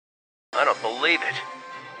I don't believe it.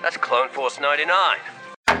 That's Clone Force 99.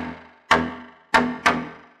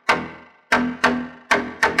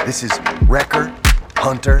 This is Wrecker,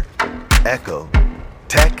 Hunter, Echo,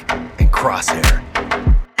 Tech, and Crosshair.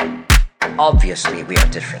 Obviously, we are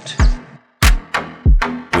different.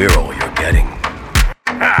 We're all you're getting.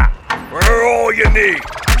 Ha! We're all you need.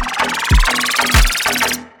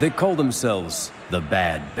 They call themselves the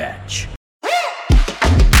Bad Batch.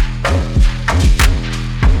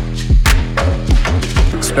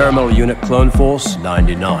 Experimental Unit Clone Force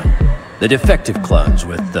 99. The defective clones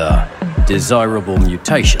with desirable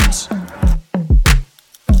mutations.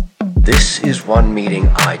 This is one meeting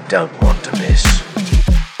I don't want to miss.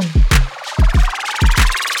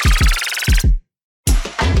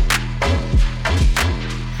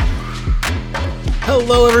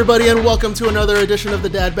 Hello, everybody, and welcome to another edition of the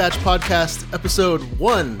Dad Batch Podcast, Episode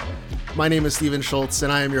 1. My name is Steven Schultz,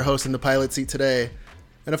 and I am your host in the pilot seat today.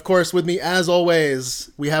 And of course, with me, as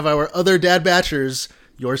always, we have our other Dad Batchers,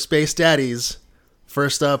 your space daddies.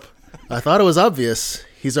 First up, I thought it was obvious.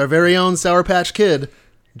 He's our very own Sour Patch Kid.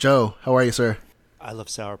 Joe, how are you, sir? I love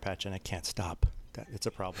Sour Patch, and I can't stop. It's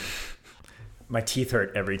a problem. My teeth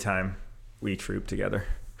hurt every time we troop together.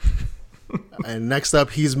 And next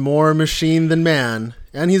up, he's more machine than man,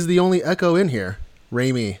 and he's the only Echo in here.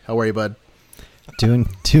 Raimi, how are you, bud? Doing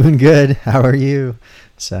good. How are you?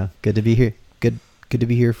 So good to be here. Good to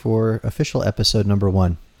be here for official episode number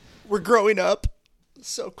 1. We're growing up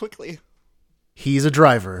so quickly. He's a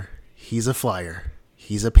driver. He's a flyer.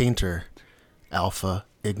 He's a painter. Alpha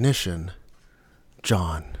Ignition.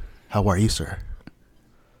 John, how are you, sir?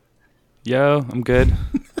 Yo, I'm good.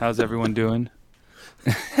 How's everyone doing?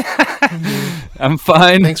 I'm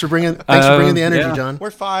fine. Thanks for bringing the energy, yeah. John.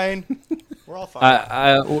 We're fine. We're all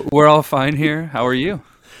fine. We're all fine here. How are you?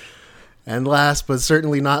 And last but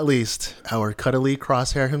certainly not least, our cuddly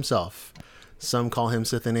Crosshair himself. Some call him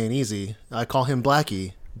Sith and Ain't Easy. I call him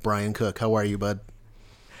Blackie. Brian Cook, how are you, bud?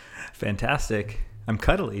 Fantastic. I'm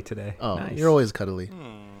cuddly today. Oh, nice. You're always cuddly.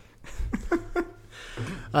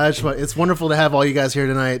 It's wonderful to have all you guys here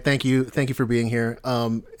tonight. Thank you for being here.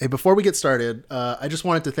 Hey, before we get started, I just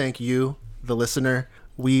wanted to thank you, the listener.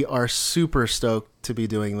 We are super stoked to be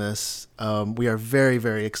doing this. We are very,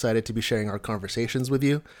 very excited to be sharing our conversations with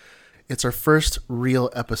you. It's our first real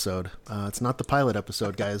episode. It's not the pilot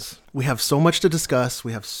episode, guys. We have so much to discuss.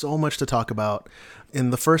 We have so much to talk about. In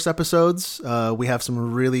the first episodes, we have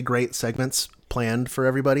some really great segments planned for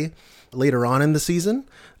everybody. Later on in the season,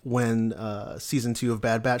 when season 2 of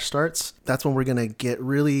Bad Batch starts, that's when we're going to get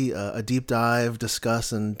really a deep dive,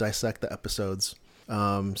 discuss, and dissect the episodes.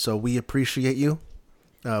 So we appreciate you.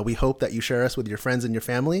 We hope that you share us with your friends and your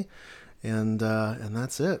family. And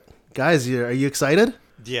that's it. Guys, are you excited?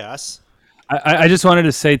 Yes. I just wanted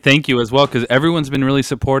to say thank you as well, because everyone's been really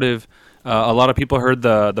supportive. A lot of people heard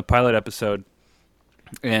the pilot episode,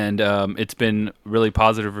 and it's been really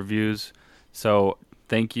positive reviews. So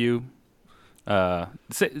thank you.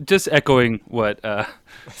 Just echoing what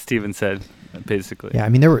Steven said, basically. Yeah, I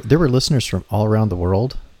mean there were listeners from all around the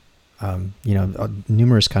world,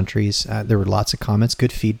 numerous countries. There were lots of comments,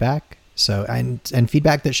 good feedback. So and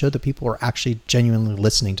feedback that showed that people were actually genuinely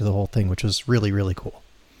listening to the whole thing, which was really, really cool.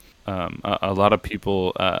 A lot of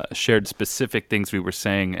people shared specific things we were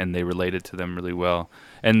saying, and they related to them really well.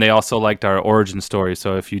 And they also liked our origin story.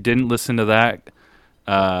 So if you didn't listen to that,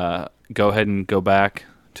 go ahead and go back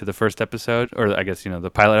to the first episode, or I guess,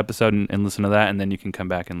 the pilot episode, and listen to that, and then you can come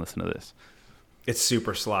back and listen to this. It's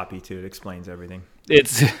super sloppy, too. It explains everything.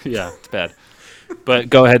 It's bad. But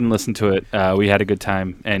go ahead and listen to it. We had a good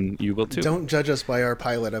time, and you will too. Don't judge us by our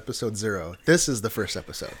pilot episode 0. This is the first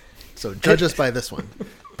episode. So judge us by this one.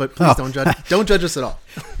 But please don't judge us at all.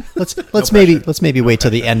 Let's maybe wait till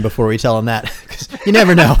the end before we tell them that, 'cause you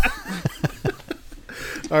never know.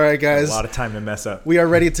 All right, guys. A lot of time to mess up. We are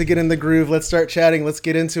ready to get in the groove. Let's start chatting. Let's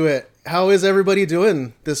get into it. How is everybody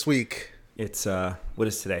doing this week? It's what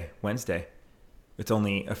is today? Wednesday. It's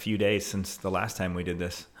only a few days since the last time we did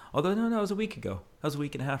this. Although no, that was a week ago. That was a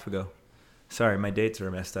week and a half ago. Sorry, my dates are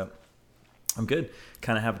messed up. I'm good.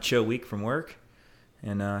 Kind of have a chill week from work,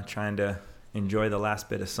 and trying to enjoy the last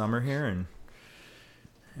bit of summer here,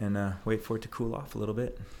 and wait for it to cool off a little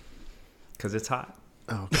bit, because it's hot.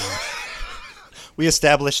 Oh gosh. We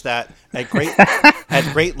established that at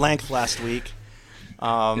great length last week.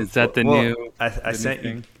 Is that the new?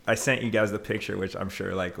 I sent you guys the picture, which I'm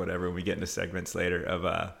sure, whatever, when we get into segments later,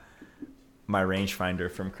 of my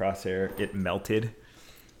rangefinder from Crosshair. It melted.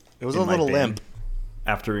 It was a little limp.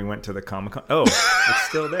 After we went to the Comic-Con. Oh, it's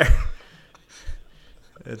still there.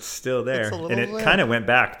 It's still there, It's a little and it limp. kind of went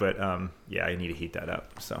back, but yeah, I need to heat that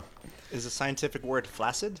up. So, Is the scientific word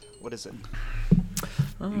flaccid? What is it?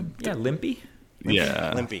 yeah, limpy.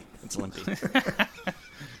 Yeah. Limpy. It's limpy.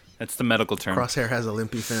 That's the medical term. Crosshair has a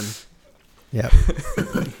limpy fin. Yep.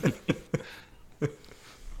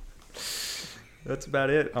 That's about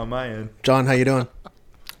it on my end. John, how you doing?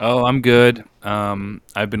 Oh, I'm good.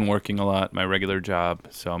 I've been working a lot, my regular job,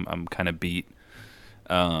 so I'm kind of beat.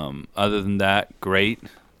 Other than that, great.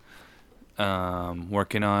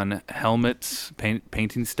 Working on helmets,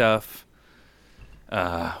 painting stuff.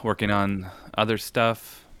 Working on other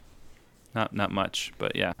stuff. Not much,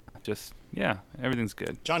 but yeah, everything's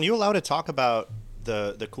good. John, you allowed to talk about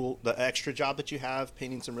the extra job that you have,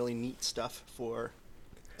 painting some really neat stuff for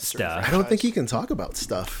a certain Stuff. I don't think franchise? he can talk about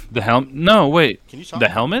stuff. The No, wait. Can you talk? The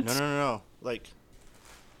helmets? No. Like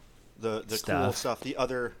the cool Stuff. stuff, the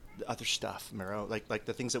other stuff, Miro. Like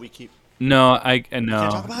the things that we keep. No, no. can't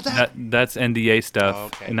talk about that? That's NDA stuff, Oh,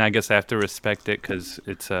 okay. and I guess I have to respect it because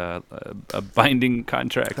it's a binding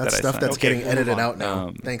contract That's that stuff I signed. that's Okay, getting we'll move edited on. out now.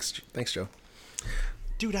 Um, Thanks, Joe.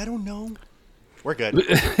 Dude, I don't know. We're good.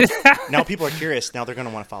 Now people are curious. Now they're gonna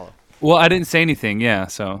want to follow. Well, I didn't say anything. Yeah,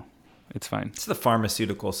 so it's fine. It's the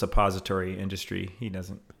pharmaceutical suppository industry. He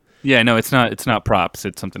doesn't. Yeah, no, it's not. It's not props.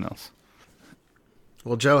 It's something else.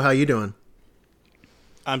 Well, Joe, how you doing?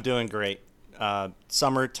 I'm doing great.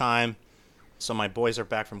 Summertime, so my boys are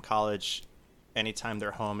back from college. Anytime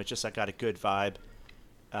they're home, it's just I got a good vibe.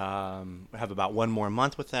 I have about one more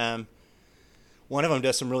month with them. One of them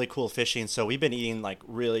does some really cool fishing, so we've been eating like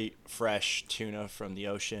really fresh tuna from the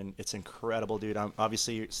ocean. It's incredible, dude.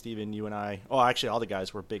 Obviously, Steven, you and I, actually all the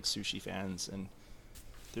guys were big sushi fans, and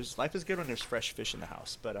life is good when there's fresh fish in the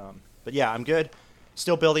house. But yeah, I'm good.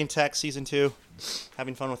 Still building tech season 2,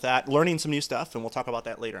 having fun with that, learning some new stuff, and we'll talk about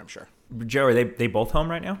that later, I'm sure. Joe, are they both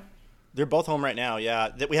home right now? They're both home right now. Yeah,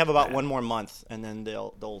 we have about one more month, and then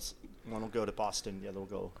they'll one will go to Boston, the other will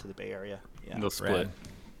go to the Bay Area. Yeah, They'll split. Rad.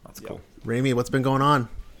 That's cool. Ramey, what's been going on?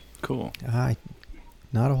 Cool.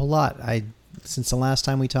 Not a whole lot. Since the last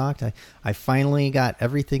time we talked, I finally got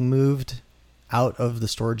everything moved out of the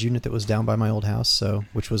storage unit that was down by my old house. So,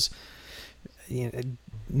 which was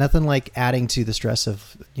nothing like adding to the stress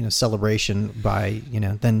of celebration by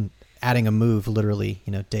then adding a move literally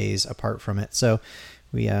days apart from it. So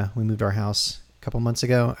we moved our house a couple months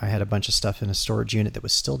ago. I had a bunch of stuff in a storage unit that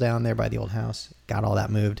was still down there by the old house. Got all that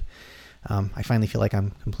moved. I finally feel like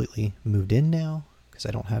I'm completely moved in now because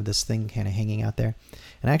I don't have this thing kind of hanging out there.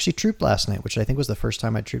 And I actually trooped last night, which I think was the first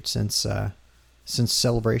time I trooped since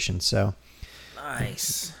celebration. So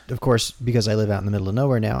Nice. of course, because I live out in the middle of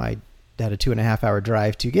nowhere now, I had a 2.5 hour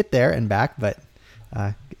drive to get there and back, but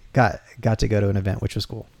got to go to an event, which was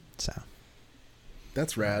cool. So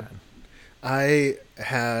That's rad. I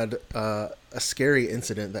had a scary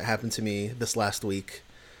incident that happened to me this last week.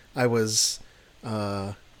 I was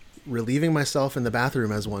relieving myself in the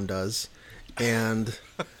bathroom as one does, and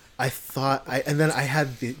I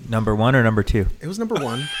had the Number 1 or number 2? It was number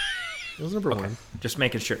one. It was number one. Just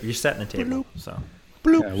making sure you're setting the table. So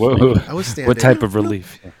Yeah, whoa. I was standing. What type of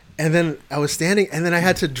relief? Yeah. And then I was standing, and then I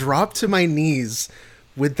had to drop to my knees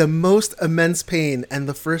with the most immense pain. And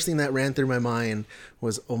the first thing that ran through my mind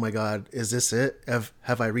was, "Oh my God, is this it? Have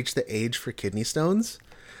I reached the age for kidney stones?"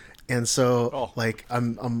 And so,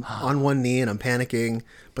 I'm on one knee and I'm panicking,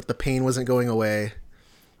 but the pain wasn't going away.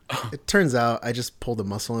 It turns out I just pulled a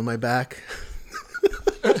muscle in my back.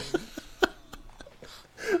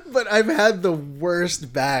 But I've had the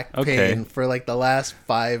worst back pain for like the last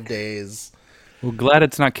 5 days. Well, glad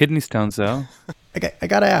it's not kidney stones, though. I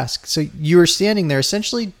gotta ask. So you were standing there,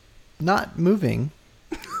 essentially not moving,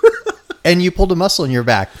 and you pulled a muscle in your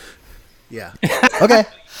back. Yeah. Okay,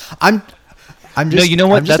 I'm just. No, you know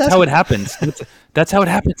what? I'm just That's how it asking. happens. That's how it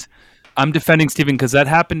happens. I'm defending Steven because that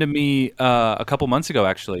happened to me a couple months ago.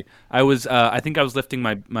 Actually, I think I was lifting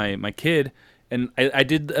my kid, and I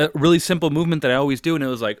did a really simple movement that I always do, and it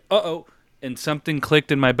was like, uh-oh, and something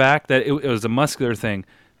clicked in my back that it was a muscular thing,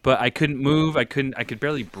 but I couldn't move. I could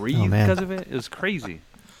barely breathe because of it. It was crazy.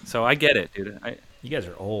 So I get it, dude. you guys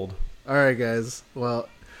are old. All right, guys. Well,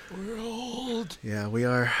 we're old. Yeah, we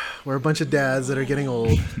are. We're a bunch of dads that are getting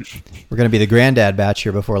old. We're gonna be the granddad batch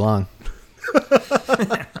here before long.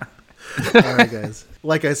 All right, guys.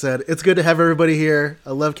 Like I said, it's good to have everybody here.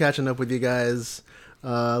 I love catching up with you guys.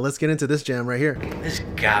 Let's get into this jam right here. This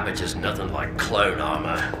garbage is nothing like clone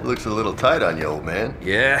armor. Looks a little tight on you, old man.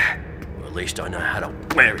 Yeah? Well, at least I know how to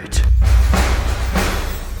wear it.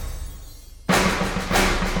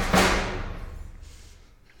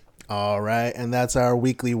 All right, and that's our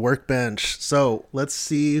weekly workbench. So let's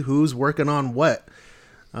see who's working on what.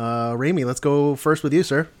 Ramey, let's go first with you,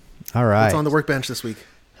 sir. All right. What's on the workbench this week?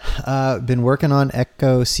 Been working on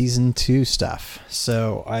Echo Season 2 stuff.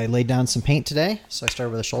 So I laid down some paint today. So I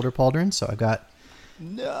started with a shoulder pauldron. So I've got...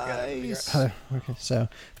 Nice. So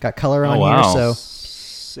got color on wow. here.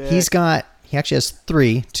 So he actually has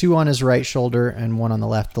 3, 2 on his right shoulder and 1 on the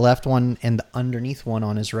left. The left one and the underneath one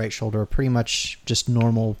on his right shoulder are pretty much just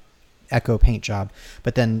normal Echo paint job.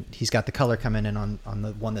 But then he's got the color coming in on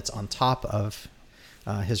the one that's on top of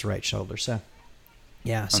his right shoulder. So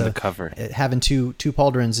yeah, so the cover. Having two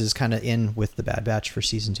pauldrons is kind of in with the Bad Batch for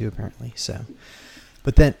Season 2 apparently. So,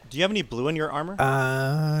 but then Do you have any blue in your armor?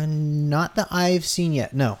 not that I've seen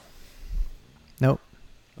yet. Nope, no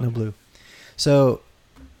blue. So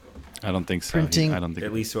I don't think so. Printing- I don't think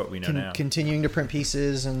At least what we know now. continuing to print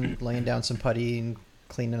pieces and laying down some putty and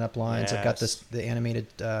cleaning up lines. I've got the animated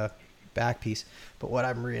back piece. But what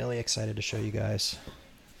I'm really excited to show you guys,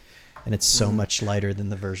 and it's so much lighter than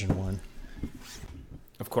the version 1.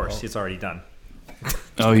 Of course, it's already done.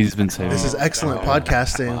 Oh, he's been saving. This is excellent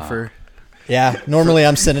podcasting for... Yeah, normally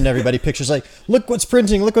I'm sending everybody pictures like, look what's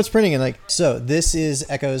printing, and like, so this is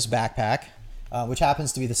Echo's backpack, which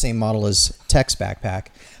happens to be the same model as Tech's backpack.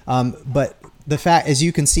 But the fact, as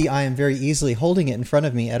you can see, I am very easily holding it in front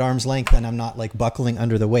of me at arm's length, and I'm not like buckling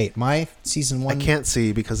under the weight. My Season 1... I can't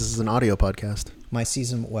see because this is an audio podcast. My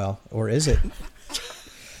Season... Well, or is it?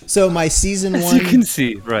 So my Season 1... As you can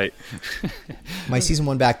see, right. My Season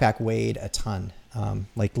 1 backpack weighed a ton.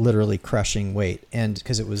 Like literally crushing weight, and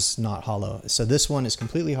because it was not hollow. So this one is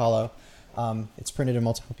completely hollow. It's printed in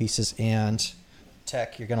multiple pieces, and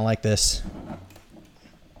Tech, you're gonna like this.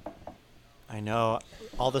 I know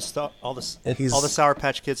all the Sour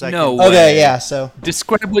Patch Kids. No can... way. Okay, yeah. So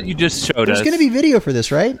Describe what you just showed us. there's gonna be video for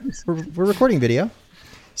this, right? We're recording video.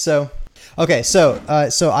 So, okay, so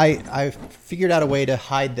I figured out a way to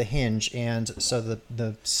hide the hinge, and so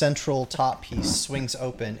the central top piece swings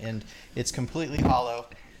open, and it's completely hollow.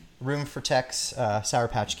 Room for Tech's Sour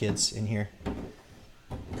Patch Kids in here.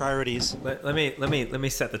 Priorities. Let me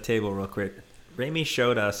set the table real quick. Ramey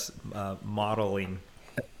showed us modeling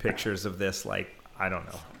pictures of this, like, I don't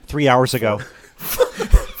know, 3 hours ago.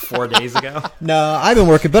 4 days ago. No, I've been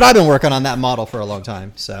working on that model for a long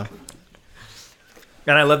time. So,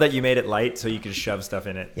 And I love that you made it light so you could shove stuff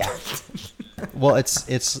in it. yeah. Well, it's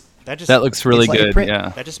That looks really It's like a good. print- Yeah.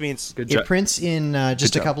 That just means Good it job. prints in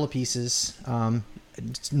just a job. couple of pieces.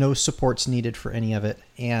 No supports needed for any of it.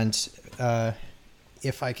 And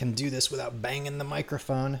if I can do this without banging the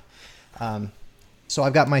microphone, so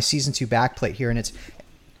I've got my Season 2 backplate here, and it's,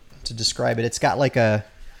 to describe it, it's got like a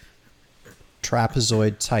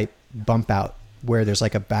trapezoid type bump out where there's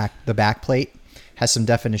like the back plate has some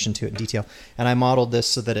definition to it and detail. And I modeled this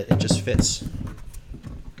so that it just fits.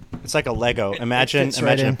 it's like a Lego. Imagine fits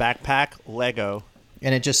right a in. backpack Lego.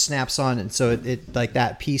 And it just snaps on, and so it like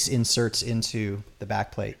that piece inserts into the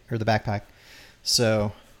backplate or the backpack.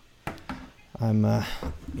 So I'm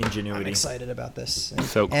Ingenuity. excited about this.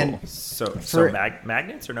 So cool. And So For-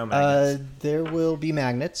 magnets or no magnets? there will be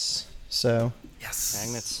magnets. So Yes.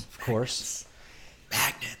 Magnets. of course,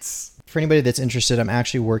 Magnets. for anybody that's interested, I'm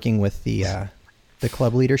actually working with the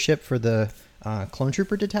club leadership for the Clone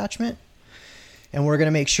Trooper detachment, and we're gonna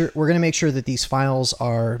make sure that these files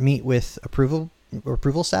meet with approval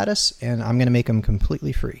status, and I'm gonna make them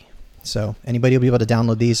completely free. So anybody will be able to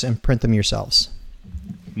download these and print them yourselves.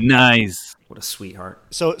 Nice. What a sweetheart.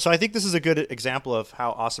 So I think this is a good example of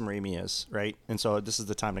how awesome Ramey is, right? And so this is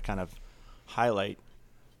the time to kind of highlight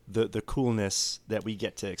the coolness that we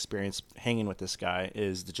get to experience hanging with this guy,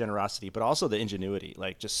 is the generosity, but also the ingenuity.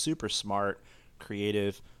 Like, just super smart,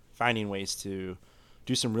 creative, finding ways to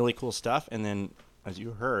do some really cool stuff. And then, as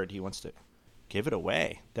you heard, he wants to give it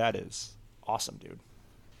away. That is awesome, dude.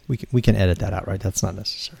 We can edit that out, right? That's not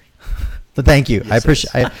necessary. But thank you. I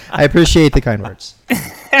appreciate the kind words.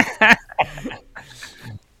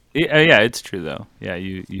 Yeah, it's true though. Yeah,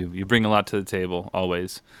 you bring a lot to the table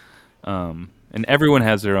always, and everyone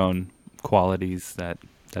has their own qualities that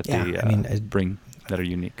Yeah, they I mean, bring that are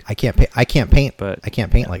unique. I can't paint, But- I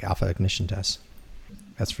can't paint like Alpha Ignition does.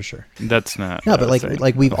 That's for sure. That's not. No, what but I would say.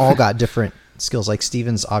 like we've all got different skills. Like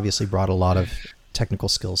Steven's obviously brought a lot of technical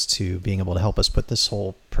skills to being able to help us put this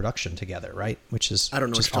whole production together, right? Which is I don't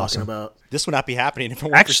know what just you're awesome. talking about. This would not be happening if it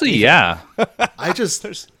weren't for Actually, Steven. yeah.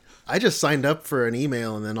 I just signed up for an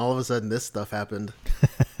email, and then all of a sudden this stuff happened.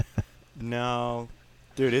 No,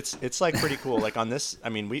 dude, it's like pretty cool. Like on this, I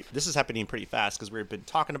mean, this is happening pretty fast because we've been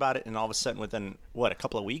talking about it, and all of a sudden, within a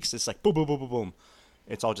couple of weeks, it's like boom, boom, boom, boom, boom.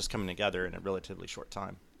 It's all just coming together in a relatively short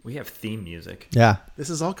time. We have theme music. Yeah. This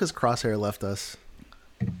is all because Crosshair left us.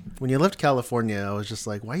 When you left California, I was just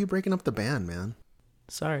like, why are you breaking up the band, man?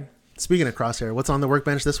 Sorry. Speaking of Crosshair, what's on the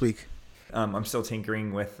workbench this week? I'm still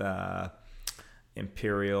tinkering with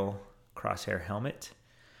Imperial Crosshair helmet,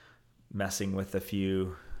 messing with a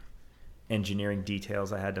few engineering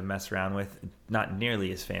details I had to mess around with. Not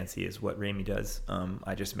nearly as fancy as what Ramey does.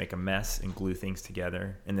 I just make a mess and glue things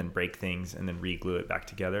together and then break things and then re-glue it back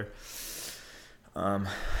together.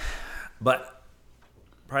 But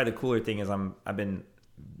probably the cooler thing is I've been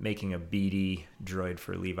making a BD droid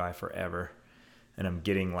for Levi forever, and I'm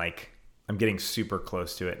getting super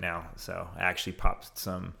close to it now. So I actually popped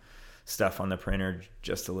some stuff on the printer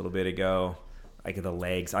just a little bit ago. Like the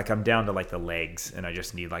legs, like I'm down to like the legs, and I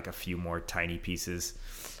just need like a few more tiny pieces.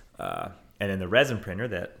 And then the resin printer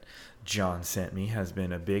that John sent me has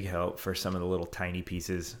been a big help for some of the little tiny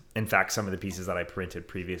pieces. In fact, some of the pieces that I printed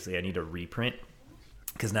previously, I need to reprint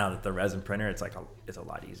because now that the resin printer, it's a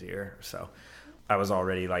lot easier. So I was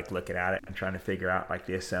already like looking at it and trying to figure out like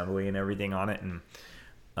the assembly and everything on it. And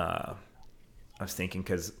I was thinking,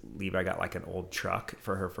 because Levi got like an old truck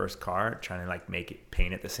for her first car, trying to like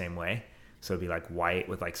paint it the same way. So it'd be like white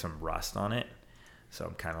with like some rust on it. So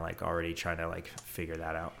I'm kind of like already trying to like figure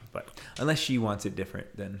that out. But unless she wants it different,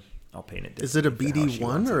 then I'll paint it different. Is it a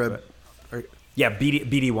BD1 or yeah,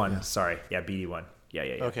 BD1. Yeah. Sorry. Yeah, BD1. Yeah.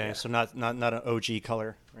 Okay, yeah. so not an OG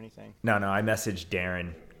color or anything. No. I messaged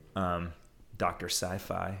Darren, Dr.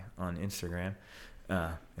 Sci-Fi on Instagram,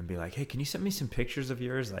 and be like, hey, can you send me some pictures of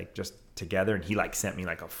yours, like just together? And he like sent me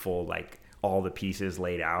like a full, like all the pieces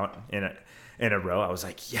laid out in a row. I was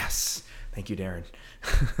like, yes. Thank you, Darren.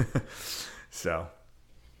 So,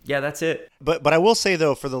 yeah, that's it. But I will say,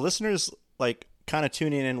 though, for the listeners, like, kind of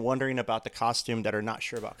tuning in, wondering about the costume that are not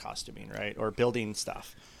sure about costuming, right, or building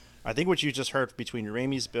stuff, I think what you just heard between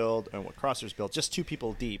Ramey's build and what Crosshair's build, just two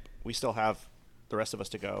people deep, we still have the rest of us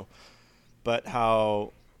to go, but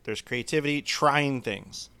how there's creativity, trying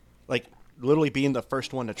things, like literally being the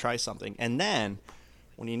first one to try something. And then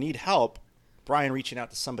when you need help, Brian reaching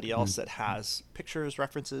out to somebody else that has pictures,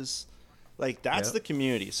 references, like that's the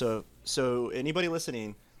community. So anybody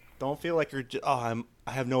listening, don't feel like you're I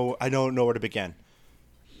don't know where to begin.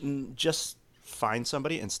 Just find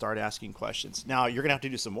somebody and start asking questions. Now you're gonna have to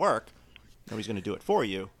do some work. Nobody's gonna do it for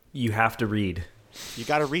you. You have to read. You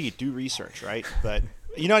got to read, do research, right? But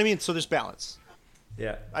you know what I mean. So there's balance.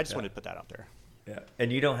 Yeah. I just wanted to put that out there. Yeah,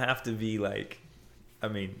 and you don't have to be like, I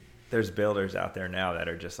mean, there's builders out there now that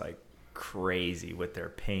are just like crazy with their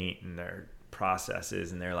paint and their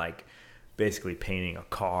processes, and they're like basically painting a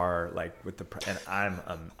car like with the and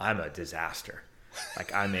I'm a disaster.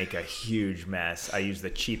 Like I make a huge mess. I use the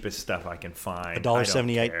cheapest stuff I can find.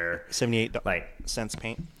 $1.78 like cents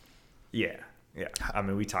paint. Yeah. I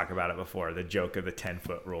mean, we talk about it before, the joke of the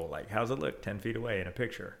 10-foot rule. Like, how's it look 10 feet away in a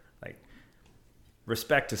picture? Like,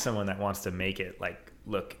 respect to someone that wants to make it like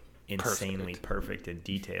look insanely perfect and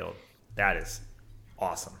detailed. That is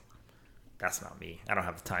awesome. That's not me. I don't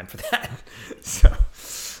have the time for that. So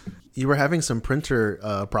you were having some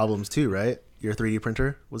printer problems too, right? Your 3D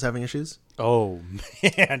printer was having issues? Oh,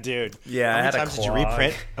 man, dude. Yeah, How many times did you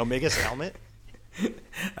reprint Omega's helmet?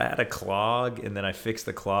 I had a clog, and then I fixed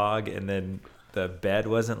the clog, and then the bed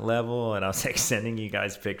wasn't level, and I was like sending you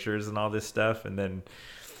guys pictures and all this stuff, and then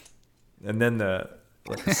the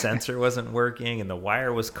sensor wasn't working, and the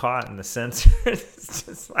wire was caught in the sensor. It's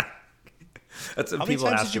just like, that's what people ask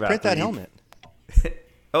about. How many times did you print that helmet?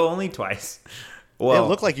 Oh, only twice. Well, it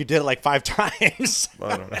looked like you did it like 5 times.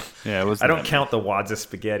 Well, I don't know. Yeah, it was. I don't count the wads of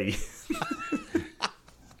spaghetti.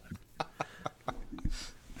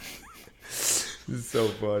 It's so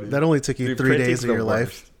funny. That only took you 3 days of your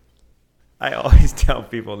life. I always tell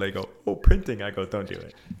people, they go, "Oh, printing." I go, "Don't do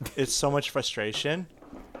it." It's so much frustration.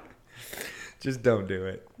 Just don't do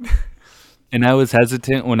it. And I was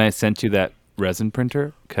hesitant when I sent you that resin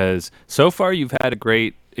printer because so far you've had a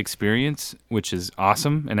great experience, which is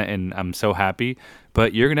awesome, and I'm so happy.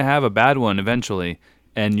 But you're gonna have a bad one eventually,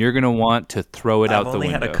 and you're gonna want to throw it out the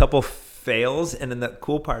window. I've only had a couple fails, and then the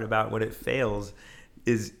cool part about when it fails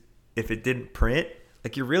is if it didn't print,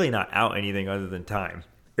 like you're really not out anything other than time.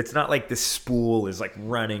 It's not like this spool is like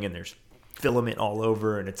running and there's filament all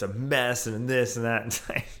over and it's a mess and this and that. It's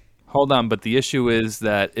like, hold on, but the issue is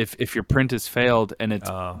that if your print has failed and it's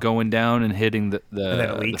going down and hitting the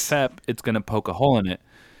FEP, it's going to poke a hole in it.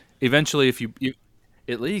 Eventually, if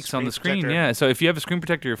it leaks on the screen, protector. Yeah. So if you have a screen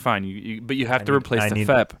protector, you're fine. But you have to replace the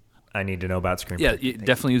FEP. I need to know about screen protector. Yeah, you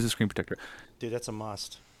definitely use a screen protector. Dude, that's a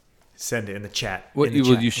must. Send it in the chat.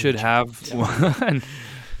 You should have one.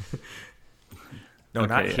 No,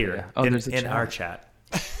 not here. Yeah. Oh, in our chat.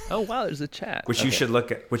 Oh wow, there's a chat. Which you should look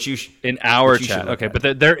at. In our chat. Okay,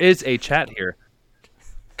 but there is a chat here.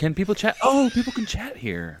 Can people chat? Oh, people can chat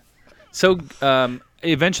here. So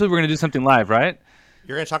eventually we're gonna do something live, right?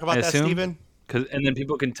 You're going to talk about I that, assume? Steven? And then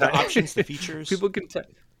people can The type options, the features. People can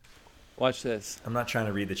type. Watch this. I'm not trying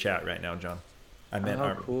to read the chat right now, John. I meant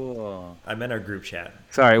our Cool. I meant our group chat.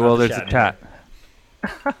 Sorry. Not Well, the there's a chat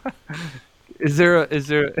chat. Is there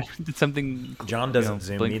did something? John doesn't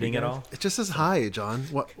Zoom blink for meeting you at guys? all. It just says hi, John.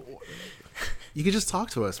 What? You could just talk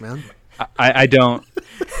to us, man. I don't.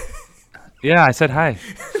 Yeah, I said hi.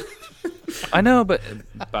 I know, but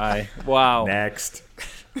bye. Wow. Next.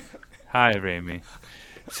 Hi, Rami.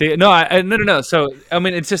 See, no. So, I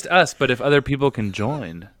mean, it's just us, but if other people can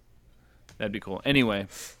join, that'd be cool. Anyway,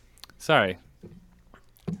 sorry.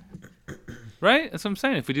 Right? That's what I'm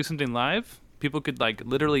saying. If we do something live, people could like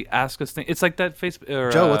literally ask us things. It's like that Facebook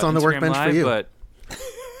or Joe, what's on the Instagram workbench for Live, you? But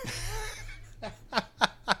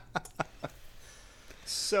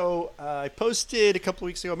So I posted a couple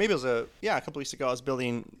weeks ago. Maybe it was a couple weeks ago. I was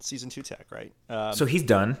building season 2 tech, right? So he's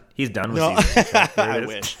done. He's done with No, season 2. There I it is.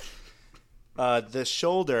 wish. The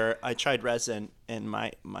shoulder, I tried resin, and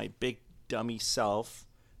my big dummy self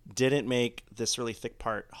didn't make this really thick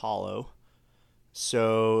part hollow.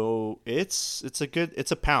 So it's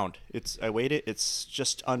a pound. I weighed it. It's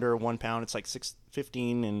just under 1 pound. It's like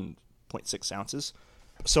 15.6 ounces.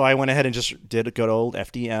 So I went ahead and just did a good old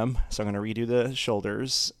FDM. So I'm going to redo the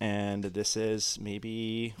shoulders, and this is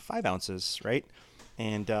maybe 5 ounces, right?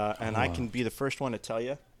 And I can be the first one to tell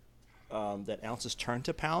you that ounces turn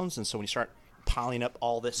to pounds, and so when you start piling up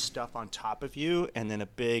all this stuff on top of you, and then a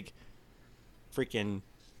big freaking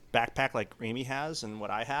backpack like Rami has and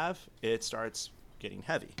what I have, it starts getting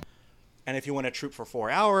heavy. And if you want to troop for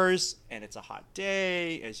 4 hours and it's a hot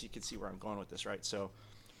day, as you can see where I'm going with this, right? So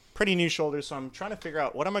pretty new shoulders. So I'm trying to figure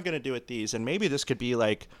out what am I going to do with these, and maybe this could be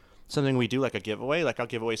like something we do like a giveaway. Like I'll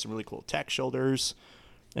give away some really cool tech shoulders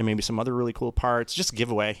and maybe some other really cool parts. Just a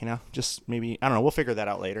giveaway, just maybe, I don't know. We'll figure that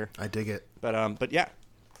out later. I dig it. But yeah,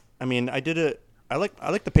 I mean, I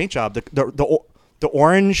like the paint job. The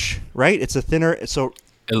orange, right? It's a thinner. So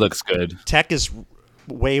it looks good. tech is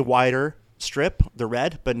way wider strip, the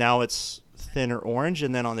red, but now it's thinner orange,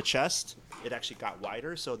 and then on the chest it actually got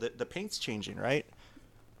wider, so the paint's changing, right?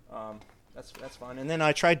 That's fun. And then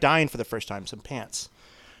I tried dyeing for the first time some pants.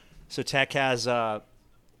 So tech has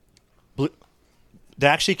blue.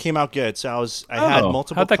 That actually came out good. So I had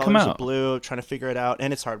multiple how'd that come colors of out? blue, trying to figure it out,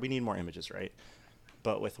 and it's hard. We need more images, right?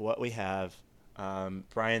 But with what we have,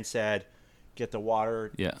 Brian said, get the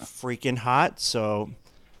water freaking hot. So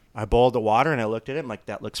I boiled the water and I looked at it. I'm like,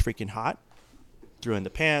 that looks freaking hot. Threw in the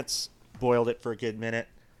pants, boiled it for a good minute.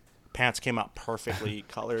 Pants came out perfectly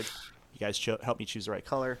colored. You guys helped me choose the right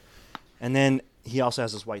color. And then he also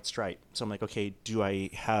has this white stripe. So I'm like, okay, do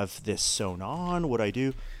I have this sewn on? What do I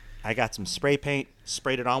do? I got some spray paint,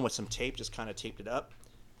 sprayed it on with some tape, just kind of taped it up.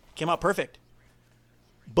 Came out perfect.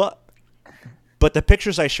 But the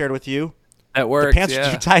pictures I shared with you, that works. The pants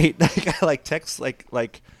are too tight. like text,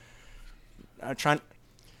 like I'm trying.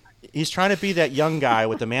 He's trying to be that young guy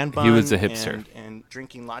with the man bun. He was a hipster and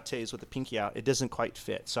drinking lattes with the pinky out. It doesn't quite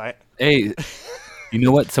fit. So Hey, you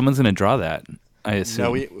know what? Someone's gonna draw that. I assume.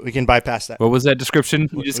 No, we can bypass that. What was that description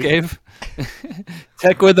you just gave?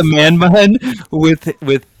 Tech with a man bun,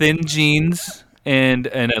 with thin jeans and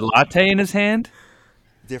a latte in his hand.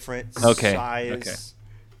 Different size. Okay.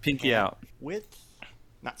 Pinky out. Width,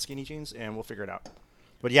 not skinny jeans, and we'll figure it out.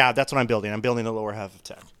 But yeah, that's what I'm building. I'm building the lower half of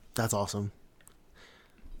tech. That's awesome.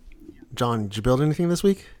 John, did you build anything this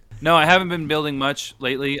week? No, I haven't been building much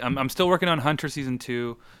lately. I'm still working on Hunter Season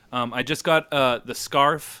 2. I just got the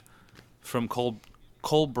scarf from Cole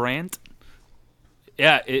Brandt.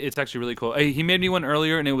 Yeah, it's actually really cool. He made me one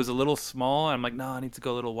earlier, and it was a little small. I'm like, no, I need to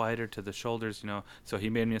go a little wider to the shoulders, So he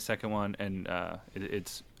made me a second one, and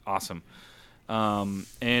it's awesome.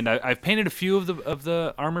 And I've painted a few of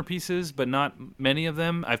the armor pieces, but not many of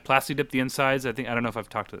them. I've plasti dipped the insides. I don't know if I've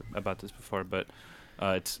talked about this before, but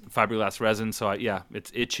it's fiberglass resin, so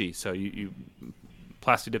it's itchy. So you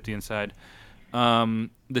plasti dip the inside.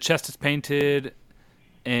 The chest is painted,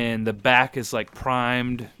 and the back is like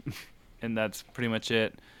primed, and that's pretty much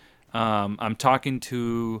it. I'm talking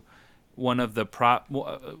to one of the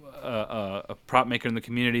a prop maker in the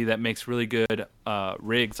community that makes really good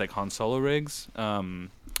rigs, like Han Solo rigs.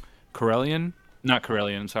 Corellian, not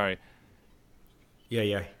Corellian. Sorry.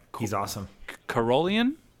 Yeah, he's awesome.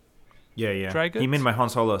 Corollian. Yeah. Dry goods? He made my Han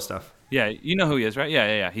Solo stuff. Yeah, you know who he is, right?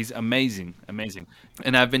 Yeah. He's amazing.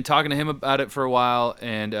 And I've been talking to him about it for a while,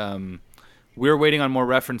 and we're waiting on more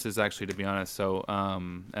references, actually, to be honest. So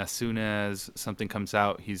as soon as something comes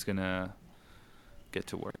out, he's gonna get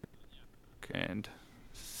to work and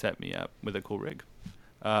set me up with a cool rig.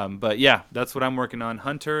 But yeah, that's what I'm working on.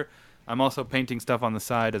 Hunter, I'm also painting stuff on the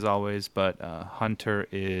side as always, but Hunter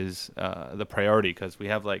is the priority because we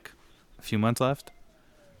have like a few months left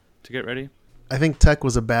to get ready. I think Tech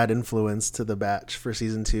was a bad influence to the batch for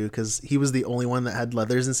season 2 because he was the only one that had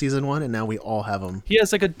leathers in season 1, and now we all have them. He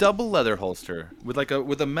has like a double leather holster with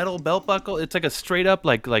a metal belt buckle. It's like a straight up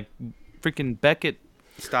like freaking Beckett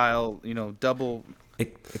style, double.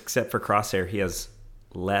 Except for Crosshair, he has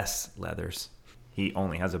less leathers. He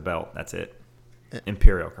only has a belt. That's it.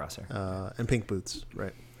 Imperial Crosshair. And pink boots,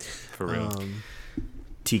 right? For real.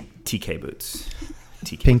 TK boots.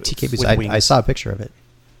 Pink TK boots. I saw a picture of it.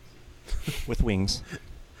 With wings.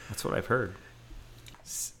 That's what I've heard.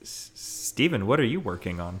 Steven, what are you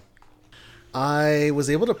working on? I was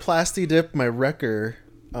able to plasti dip my wrecker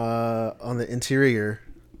on the interior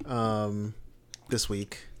this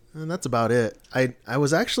week, and that's about it. I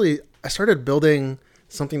started building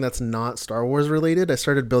something that's not Star Wars related. I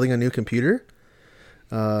started building a new computer,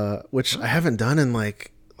 which I haven't done in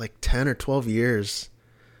like 10 or 12 years,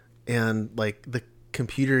 and like the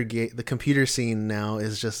computer scene now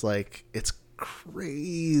is just like, it's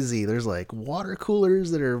crazy. There's like water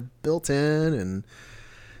coolers that are built in, and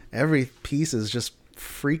every piece is just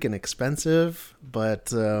freaking expensive.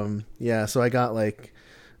 But yeah, so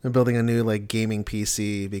I'm building a new like gaming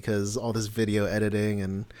PC because all this video editing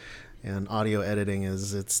and audio editing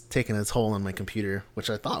it's taking its toll on my computer, which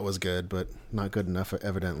I thought was good, but not good enough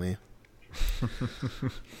evidently.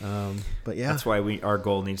 But yeah, that's why our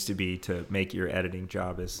goal needs to be to make your editing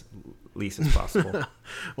job as least as possible.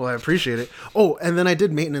 Well, I appreciate it. Oh, and then I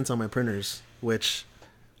did maintenance on my printers, which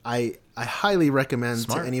I highly recommend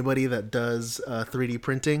to anybody that does 3D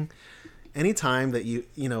printing. Anytime that you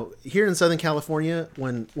here in Southern California,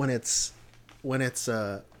 when it's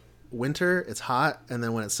winter, it's hot, and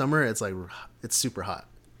then when it's summer, it's super hot.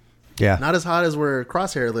 Yeah, not as hot as where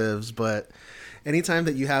Crosshair lives, but anytime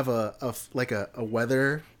that you have a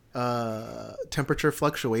weather temperature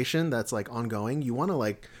fluctuation that's like ongoing, you want to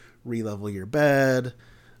like re-level your bed.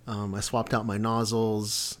 I swapped out my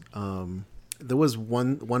nozzles. There was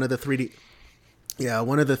one of the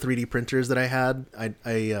 3D printers that I had.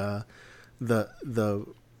 The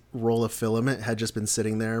roll of filament had just been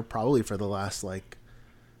sitting there probably for the last like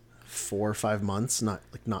 4 or 5 months, not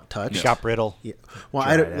touched. Got brittle. Yeah.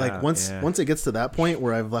 Well, once it gets to that point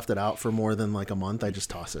where I've left it out for more than like a month, I just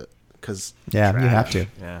toss it because you have to.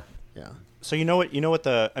 Yeah. So you know what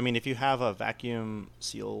if you have a vacuum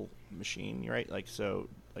seal machine, right? Like the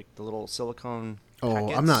little silicone. Oh,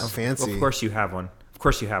 packets. I'm not fancy. Of course you have one. Of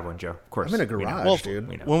course you have one, Joe. Of course. I'm in a garage,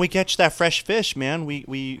 dude. When we catch that fresh fish, man,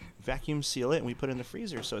 we vacuum seal it and we put it in the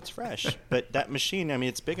freezer so it's fresh. But that machine,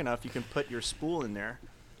 it's big enough. You can put your spool in there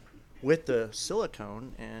with the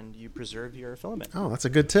silicone and you preserve your filament. Oh, that's a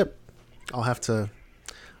good tip. I'll have to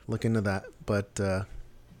look into that. But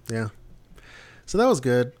yeah, so that was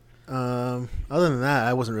good. Other than that,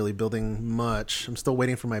 I wasn't really building much. I'm still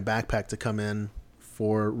waiting for my backpack to come in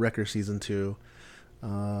for Wrecker Season 2.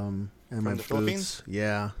 And from my the boots. Philippines?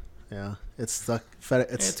 Yeah. It's stuck.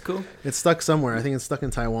 It's cool. It's stuck somewhere. I think it's stuck in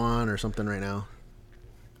Taiwan or something right now.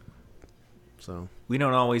 So we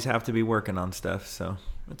don't always have to be working on stuff, so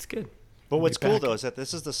it's good. But what's cool though is that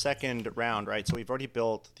this is the second round, right? So we've already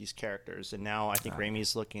built these characters, and now I think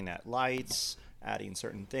Raimi's looking at lights, adding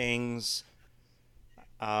certain things.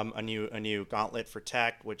 A new gauntlet for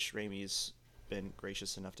Tech, which Raimi's been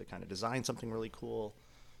gracious enough to kind of design something really cool.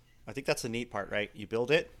 I think that's the neat part, right? You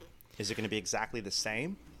build it. Is it going to be exactly the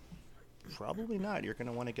same? Probably not. You're going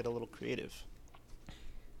to want to get a little creative.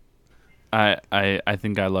 I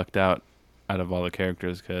think I lucked out of all the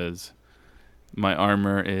characters because my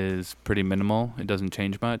armor is pretty minimal. It doesn't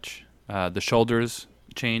change much. The shoulders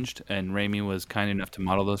changed, and Raimi was kind enough to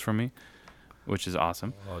model those for me, which is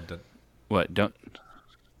awesome. What? Don't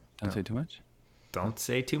say too much? Don't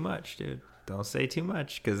say too much, dude. Don't say too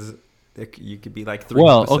much because you could be like 3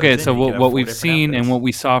 Well, episodes okay, in, so you could have what 4 we've different seen outfits. and what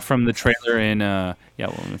we saw from the trailer in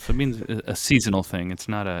Flamingo's a seasonal thing. It's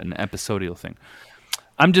not an episodial thing.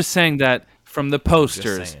 I'm just saying that from the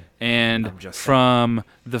posters and from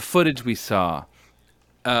the footage we saw,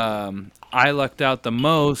 I lucked out the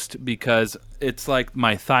most because it's like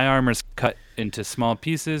my thigh armor's cut into small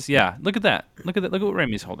pieces. Yeah, look at that. Look at what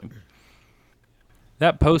Raimi's holding.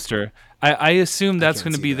 That poster, I assume that's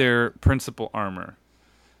going to be their principal armor.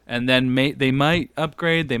 And then they might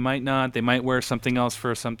upgrade, they might not, they might wear something else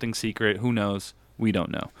for something secret. Who knows? We don't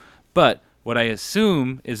know. But what I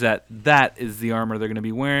assume is that is the armor they're going to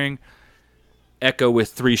be wearing. Echo with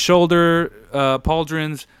 3 shoulder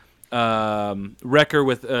pauldrons. Wrecker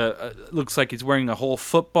with looks like he's wearing a whole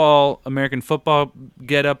American football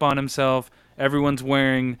get up on himself. Everyone's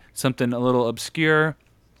wearing something a little obscure.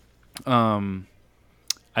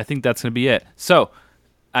 I think that's going to be it. So,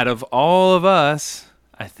 out of all of us,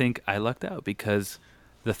 I think I lucked out because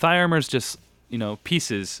the thigh armor is just,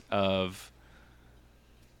 pieces of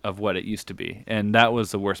what it used to be. And that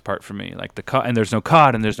was the worst part for me. Like and there's no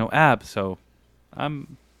cod and there's no ab, so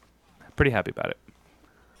I'm pretty happy about it.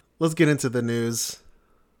 Let's get into the news.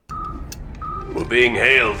 We're being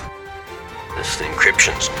hailed. This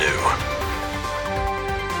encryption's new.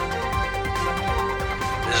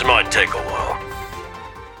 This might take a while.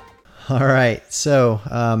 All right. So,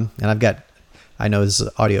 and I know this is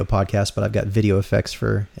an audio podcast, but I've got video effects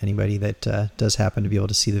for anybody that does happen to be able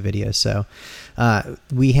to see the video. So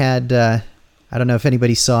we had, I don't know if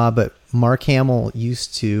anybody saw, but Mark Hamill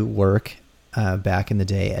used to work back in the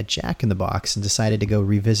day at Jack in the Box and decided to go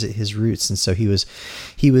revisit his roots. And so he was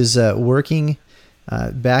working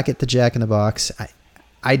back at the Jack in the Box.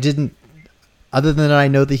 I didn't, other than I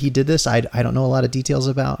know that he did this, I don't know a lot of details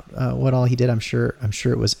about what all he did. I'm sure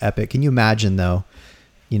it was epic. Can you imagine though,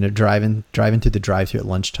 driving through the drive-thru at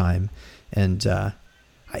lunchtime, and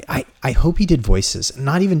I hope he did voices,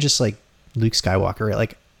 not even just like Luke Skywalker. Right?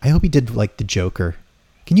 Like I hope he did like the Joker.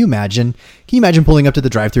 Can you imagine pulling up to the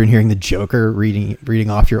drive-thru and hearing the Joker reading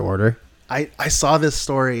off your order? I saw this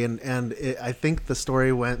story and I think the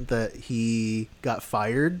story went that he got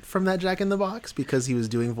fired from that Jack in the Box because he was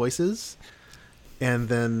doing voices. And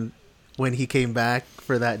then when he came back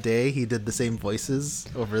for that day, he did the same voices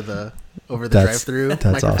over the drive-thru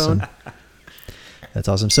microphone. Awesome. That's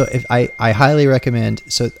awesome. So if I highly recommend.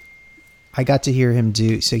 So I got to hear him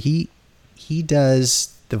do. So he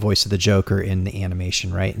does the voice of the Joker in the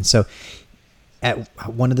animation, right? And so at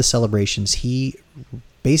one of the celebrations, he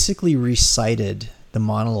basically recited the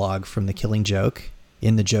monologue from The Killing Joke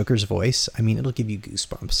in the Joker's voice. I mean, it'll give you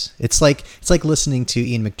goosebumps. It's like listening to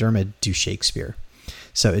Ian McDiarmid do Shakespeare.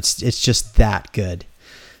 So it's just that good.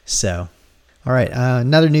 So, all right,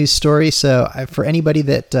 another news story. So for anybody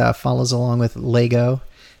that follows along with Lego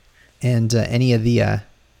and any of the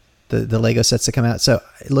Lego sets that come out, so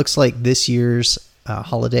it looks like this year's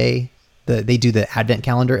holiday, they do the advent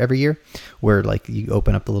calendar every year, where like you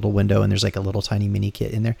open up the little window and there's like a little tiny mini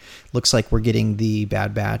kit in there. Looks like we're getting the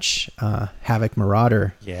Bad Batch Havoc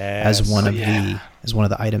Marauder as one of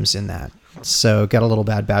the items in that. So got a little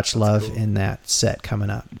Bad Batch love in that set coming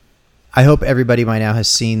up. I hope everybody by now has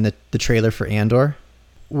seen the trailer for Andor.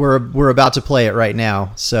 We're about to play it right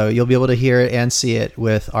now, so you'll be able to hear it and see it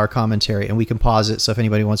with our commentary, and we can pause it. So if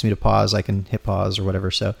anybody wants me to pause, I can hit pause or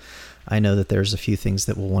whatever. So I know that there's a few things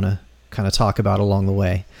that we'll want to kind of talk about along the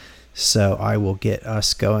way. So I will get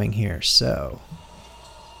us going here. So.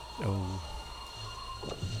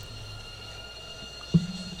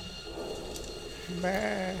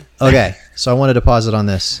 Okay, so I wanted to pause it on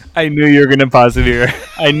this. I knew you were going to pause it here.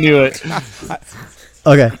 I knew it.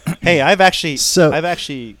 Okay. Hey, I've actually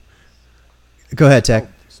go ahead, Tech.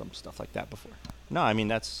 Some stuff like that before. No, I mean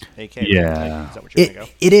that's AK. Yeah. Is that what you're gonna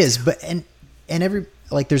go? It is, but and every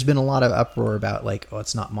like there's been a lot of uproar about like, oh,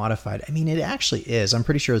 it's not modified. I mean, it actually is. I'm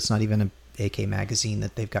pretty sure it's not even an AK magazine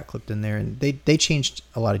that they've got clipped in there, and they changed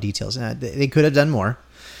a lot of details. And they could have done more,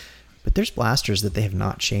 but there's blasters that they have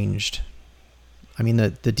not changed. I mean,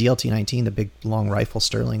 the DLT-19, the big long rifle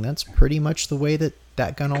Sterling, that's pretty much the way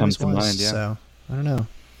that gun always was. Mind, yeah. So I don't know.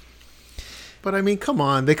 But I mean, come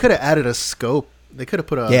on, they could have added a scope. They could have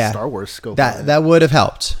put a Star Wars scope. That would have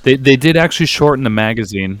helped. They did actually shorten the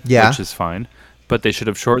magazine, which is fine. But they should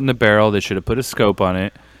have shortened the barrel. They should have put a scope on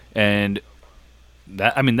it, and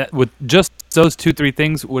that with just those 2-3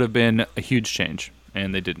 things would have been a huge change,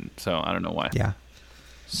 and they didn't. So I don't know why. Yeah.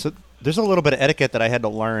 So there's a little bit of etiquette that I had to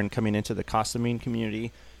learn coming into the costuming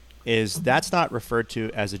community. Is that's not referred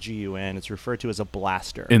to as a GUN? It's referred to as a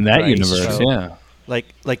blaster in that universe. So, yeah.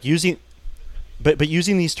 Like using. But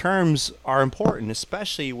using these terms are important,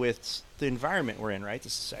 especially with the environment we're in, right? The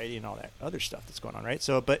society and all that other stuff that's going on, right?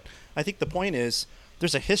 So, but I think the point is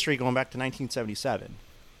there's a history going back to 1977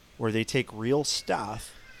 where they take real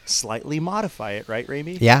stuff, slightly modify it, right,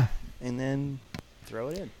 Raimi? Yeah. And then throw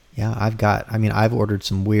it in. Yeah, I've ordered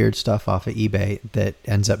some weird stuff off of eBay that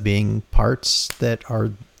ends up being parts that are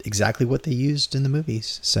exactly what they used in the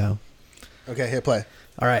movies. So. Okay, hit play.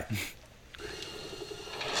 All right.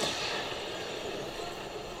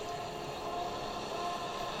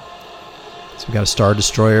 So we got a Star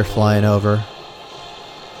Destroyer flying over.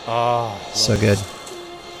 Oh, so good.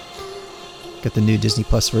 Got the new Disney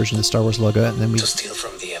Plus version of the Star Wars logo, and then we steal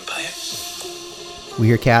from the Empire. We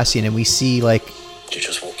hear Cassian, and we see like You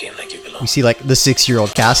just walk in like you belong. we see like the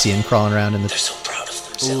 6-year-old Cassian crawling around in the. They're so proud of Ooh,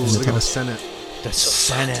 themselves. look at the Senate. the So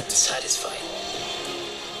Senate. fat and satisfied.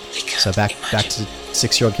 They can't So back imagine to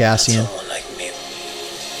 6-year-old Cassian. someone like me.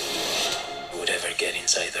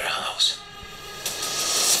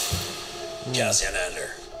 Cassian Ander.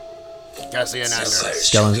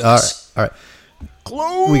 Skeletons. All right.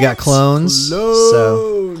 We got clones.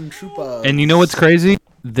 So Troopers. And you know what's crazy?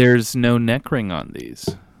 There's no neck ring on these.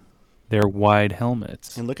 They're wide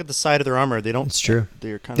helmets. And look at the side of their armor. They don't. it's true.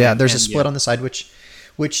 They're kind Yeah, of there's a split on the side, which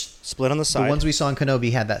split on the side. the ones we saw in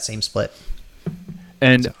Kenobi had that same split.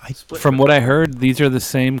 And from what I heard, these are the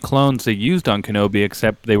same clones they used on Kenobi,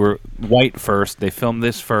 except they were white first. They filmed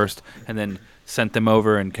this first, and then sent them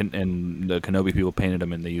over, and the Kenobi people painted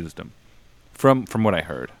them, and they used them. From what I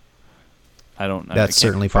heard, I don't. I That's can't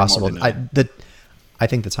certainly confirm or possible. deny. I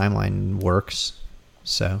think the timeline works.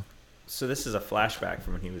 So this is a flashback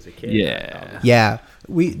from when he was a kid. Yeah. yeah,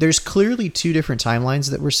 there's clearly two different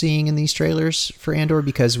timelines that we're seeing in these trailers for Andor,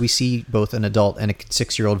 because we see both an adult and a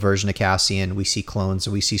 6-year-old version of Cassian. We see clones,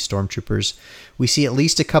 and we see stormtroopers. We see at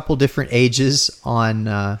least a couple different ages on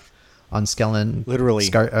Skellen, Literally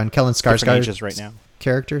on Kellen different Skarsgård's ages right now.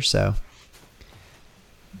 character. So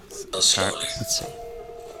Slowly. let's see.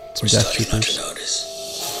 We're Some Death starting not to Troopers. notice.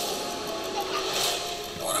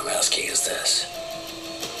 What I'm asking is this.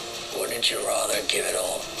 Wouldn't you rather give it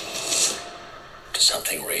all to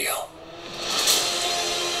something real?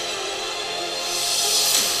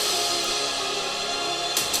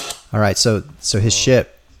 All right, so his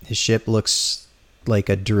ship looks like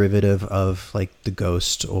a derivative of like the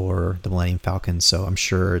Ghost or the Millennium Falcon. So I'm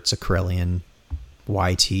sure it's a Corellian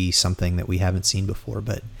YT something that we haven't seen before,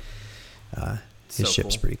 but his So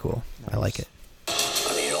ship's cool. pretty cool. I like it.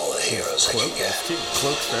 I need all the heroes I can get.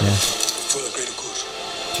 Yeah. For the greater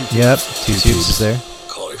good. Yep, two tubes is there.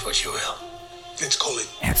 Call it what you will. Let's call it.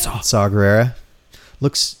 Saw Gerrera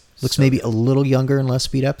looks maybe a little younger and less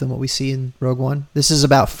beat up than what we see in Rogue One. This is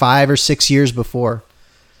about 5 or 6 years before.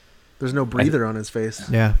 There's no breather on his face.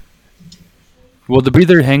 Yeah. Well, the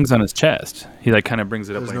breather hangs on his chest. He like kind of brings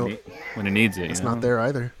it up There's when he needs it. It's you know? not there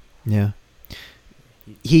either. Yeah.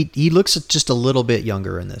 He looks just a little bit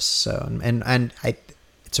younger in this, so and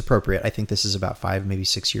it's appropriate. I think this is about 5, maybe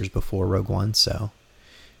 6 years before Rogue One. So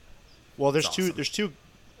Well, there's two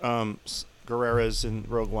Guerreras in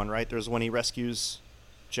Rogue One, right? There's when he rescues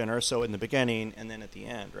Jyn Erso in the beginning, and then at the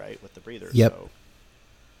end, right, with the breather. Yep. So,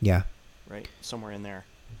 yeah, right, somewhere in there.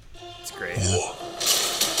 It's great.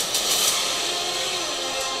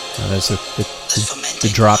 there's the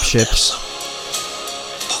Fermenting drop herb ships. also.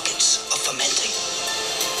 Pockets of fermenting.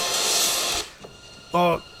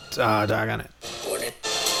 Oh, doggone it! Wouldn't it?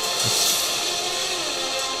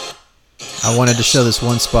 I wanted to show this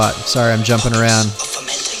one spot. Sorry, I'm jumping around. Of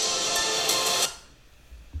fermenting.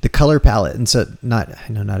 The color palette, and so I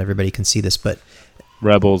know not everybody can see this, but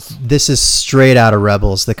Rebels. this is straight out of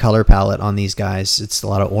Rebels. The color palette on these guys, it's a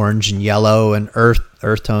lot of orange and yellow and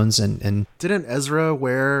earth tones, and Didn't Ezra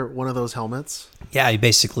wear one of those helmets? yeah, he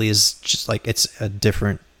basically is just like, it's a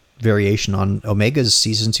different variation on Omega's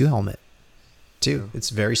season 2 helmet too. It's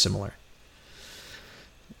very similar.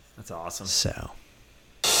 That's awesome. So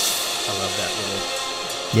I love that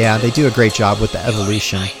little. yeah, they do a great job with the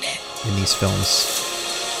evolution in these films.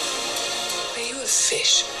 Are you a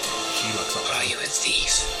fish? She looks Or are you a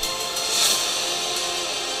thief?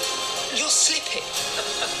 You're slipping.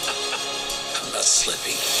 I'm not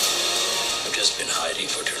slipping. I've just been hiding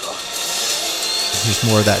for too long. Here's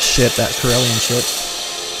more of that ship, that Corellian ship.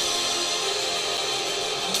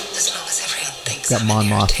 As long as everyone thinks Got I'm Mon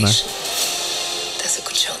an Mothma. irritation, there's a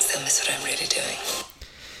good chance they'll miss what I'm really doing.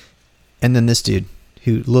 And then this dude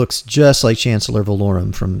who looks just like Chancellor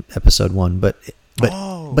Valorum from Episode 1, but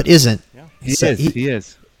isn't. Yeah. He So is. He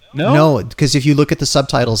is. No. No, because if you look at the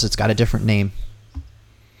subtitles, it's got a different name.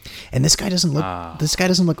 And this guy doesn't look. This guy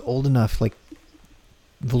doesn't look old enough. Like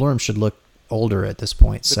Valorum should look older at this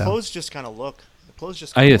point. The So clothes just kind of look. The clothes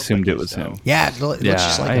just. I kinda look assumed like it was his, him. yeah, it looks Yeah,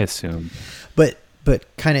 just like I him. assumed. But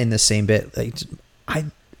kind of in the same bit. Like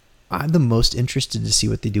I'm the most interested to see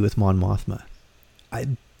what they do with Mon Mothma.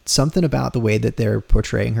 Something about the way that they're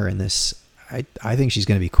portraying her in this. I think she's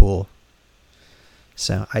going to be cool.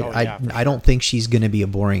 So I don't think she's going to be a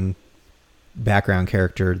boring background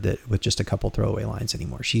character that with just a couple throwaway lines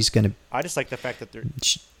anymore. She's going to. I just like the fact that they're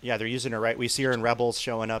using her right. We see her in Rebels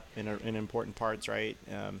showing up in important parts, right?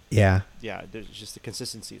 Yeah. Yeah, there's just the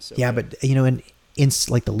consistency. So Yeah, but in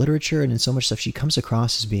like the literature and in so much stuff, she comes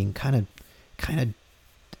across as being kind of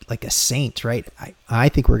like a saint, right? I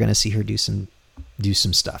think we're going to see her do some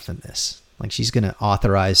stuff in this. Like she's going to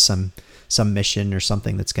authorize some mission or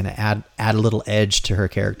something that's going to add a little edge to her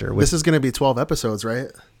character. This is going to be 12 episodes, right?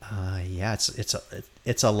 Yeah,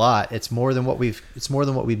 it's a lot. It's more than what we've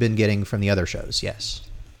been getting from the other shows. Yes.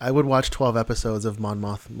 I would watch 12 episodes of Mon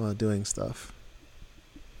Mothma doing stuff.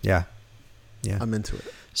 Yeah. Yeah. I'm into it.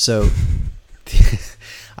 So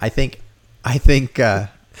I think I think, but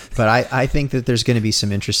I think that there's going to be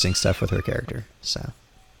some interesting stuff with her character. So.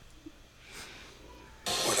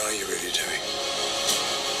 What are you really doing?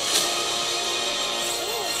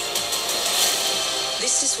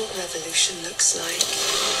 This is what revolution looks like.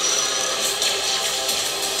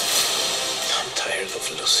 I'm tired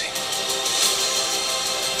of Lucy.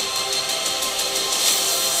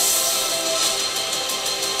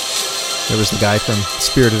 There was the guy from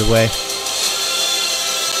Spirited Away.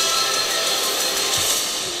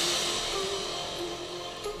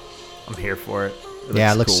 I'm here for it.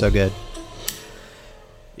 It looks cool. so good.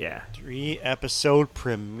 Yeah. 3-episode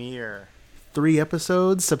premiere. 3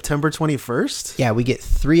 episodes, September 21st. Yeah, we get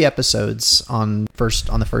 3 episodes on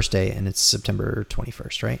the first day, and it's September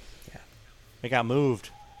 21st, right? Yeah. It got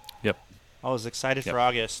moved. Yep. I was excited for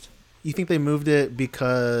August. You think they moved it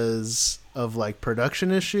because of like production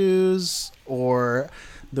issues, or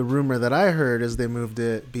the rumor that I heard is they moved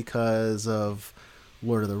it because of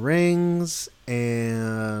Lord of the Rings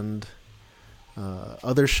and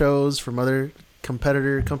other shows from other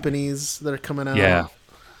competitor companies that are coming out? Yeah.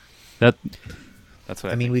 That's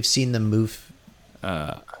what I mean, we've seen them move.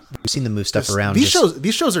 We've seen them move stuff around. These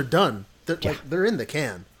shows are done. They're in the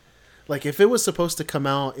can. Like, if it was supposed to come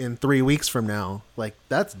out in 3 weeks from now, like,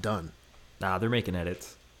 that's done. Nah, they're making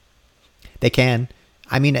edits. They can.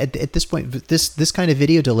 I mean, at this point, this kind of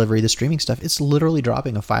video delivery, the streaming stuff, it's literally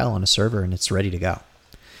dropping a file on a server and it's ready to go.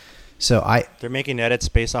 So they're making edits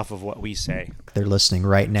based off of what we say. They're listening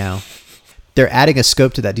right now. They're adding a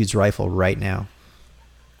scope to that dude's rifle right now.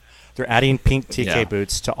 They're adding pink TK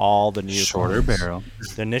boots to all the new shorter clones. barrel.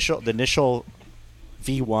 The initial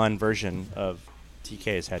V1 version of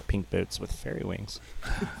TKs had pink boots with fairy wings.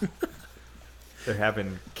 They're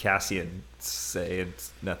having Cassian say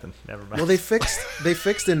it's nothing. Never mind. Well, they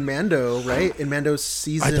fixed in Mando, right? In Mando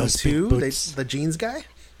season 2, the jeans guy.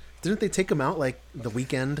 Didn't they take him out like the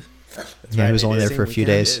weekend? Yeah, he was only there for a few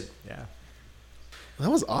days. Yeah. That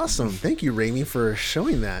was awesome. Thank you, Raimi, for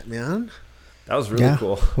showing that, man. That was really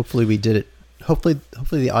cool. Hopefully we did it. Hopefully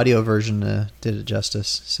the audio version did it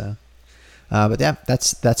justice. So, but yeah,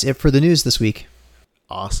 that's it for the news this week.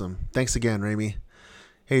 Awesome. Thanks again, Raimi.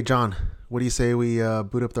 Hey, John, what do you say we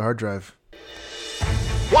boot up the hard drive?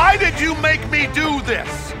 Why did you make me do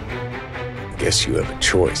this? Guess you have a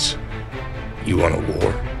choice. You want a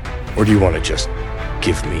war? Or do you want to just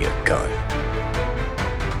give me a gun?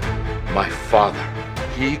 My father,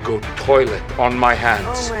 he go toilet on my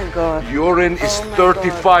hands. Oh my God. Urine is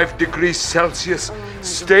 35 degrees Celsius,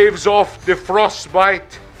 staves off the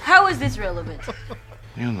frostbite. How is this relevant?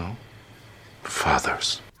 You know,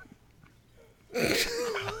 fathers. I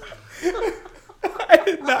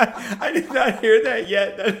did not hear that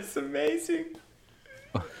yet. That is amazing.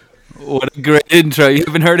 What a great intro. You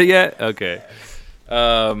haven't heard it yet? Okay.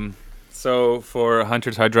 So for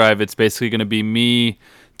Hunter's Hard Drive, it's basically going to be me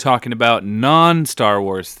talking about non-Star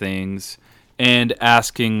Wars things and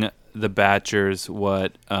asking the Batchers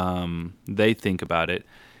what they think about it.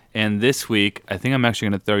 And this week, I think I'm actually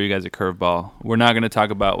going to throw you guys a curveball. We're not going to talk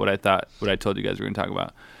about what I told you guys we were going to talk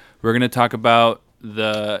about. We're going to talk about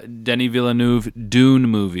the Denis Villeneuve Dune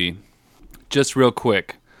movie. Just real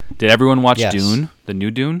quick. Did everyone watch Dune? The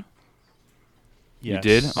new Dune? Yes.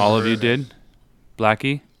 You did? All of you did?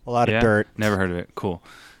 Blackie? A lot of dirt. Never heard of it. Cool.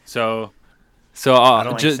 So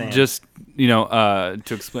just to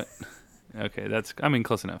explain. Okay,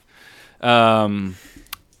 close enough.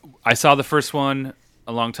 I saw the first one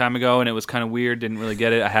a long time ago, and it was kind of weird. Didn't really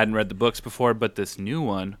get it. I hadn't read the books before, but this new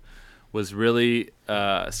one was really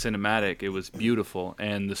cinematic. It was beautiful,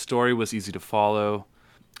 and the story was easy to follow.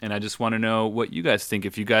 And I just want to know what you guys think.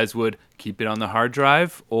 If you guys would keep it on the hard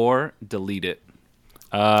drive or delete it.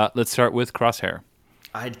 Let's start with Crosshair.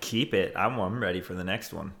 I'd keep it. I'm ready for the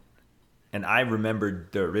next one. And I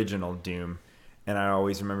remembered the original Doom, and I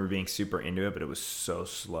always remember being super into it, but it was so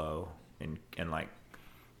slow and like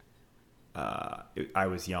I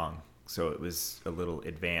was young, so it was a little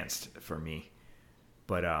advanced for me.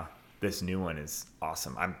 But this new one is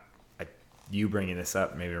awesome. You bringing this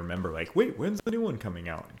up made me remember, like, wait, when's the new one coming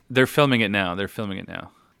out? They're filming it now.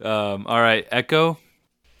 All right, Echo.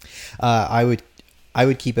 I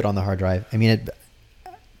would keep it on the hard drive. I mean,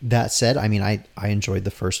 that said, I mean, I enjoyed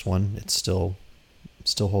the first one. It still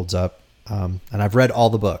holds up. And I've read all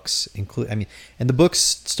the books, and the books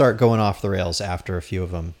start going off the rails after a few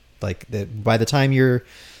of them. Like by the time you're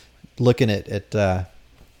looking at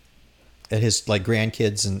his like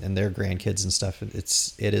grandkids and their grandkids and stuff,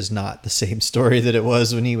 it is not the same story that it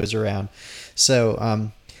was when he was around.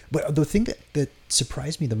 So, but the thing that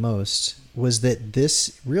surprised me the most was that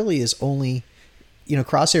this really is only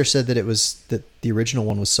Crosshair said that the original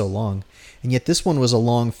one was so long, and yet this one was a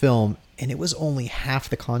long film, and it was only half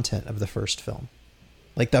the content of the first film.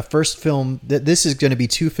 Like the first film, this is going to be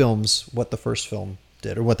 2 films what the first film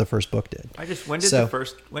did, or what the first book did. When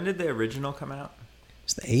did the original come out?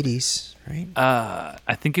 It's the 80s, right?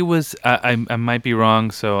 I think it was. I might be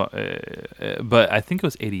wrong. So, but I think it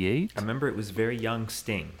was 88. I remember it was very young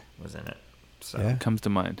Sting was in it. So Yeah. Comes to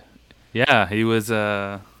mind. Yeah, he was.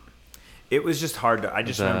 It was just hard to. I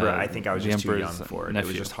just remember. I think I was the just too young Emperor's for it. It nephew.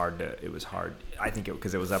 was just hard to. It was hard. I think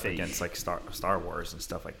because it was up against like Star Wars and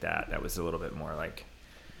stuff like that. That was a little bit more like.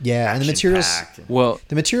 Yeah, and the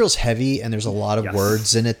material's heavy, and there's a lot of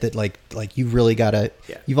words in it that like you really gotta.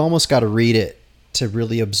 Yeah. You've almost got to read it to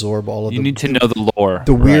really absorb all of. You need to know the lore.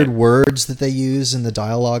 The weird words that they use in the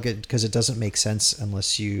dialogue, because it doesn't make sense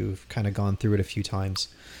unless you've kind of gone through it a few times.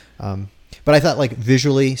 But I thought like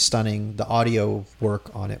visually stunning. The audio work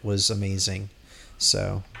on it was amazing.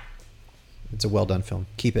 So it's a well done film.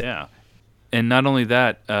 Keep it. Yeah. And not only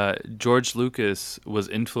that, George Lucas was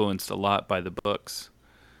influenced a lot by the books,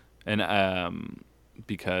 and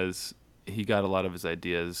because he got a lot of his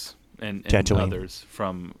ideas and others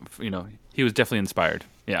from, he was definitely inspired.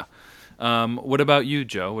 Yeah. What about you,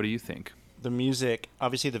 Joe? What do you think? The music,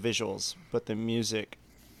 obviously the visuals, but the music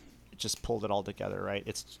just pulled it all together, right?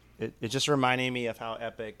 It just reminded me of how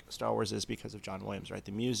epic Star Wars is because of John Williams, right?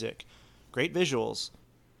 The music, great visuals,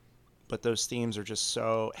 but those themes are just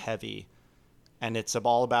so heavy. And it's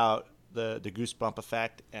all about the goosebump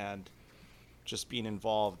effect and just being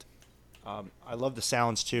involved. I love the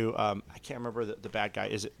sounds too. I can't remember the bad guy.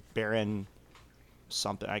 Is it Baron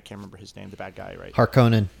something? I can't remember his name. The bad guy, right?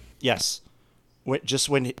 Harkonnen. Yes. When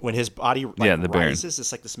his body rises,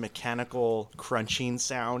 it's like this mechanical crunching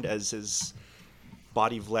sound as his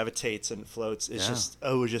body levitates and floats. It's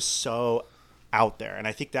just so out there. And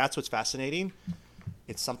I think that's what's fascinating.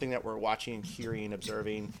 It's something that we're watching, hearing,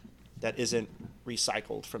 observing that isn't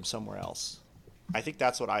recycled from somewhere else. I think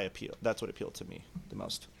that's what appealed to me the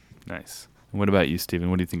most. Nice. And what about you, Steven?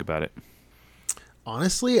 What do you think about it?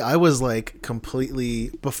 Honestly, I was like completely,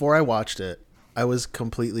 before I watched it, I was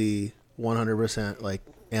completely 100% like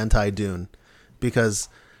anti-Dune, because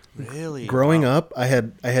really growing up, I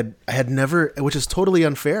had never, which is totally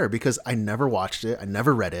unfair because I never watched it. I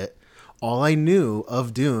never read it. All I knew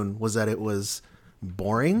of Dune was that it was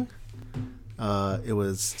boring. It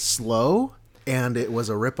was slow, and it was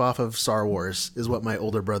a ripoff of Star Wars, is what my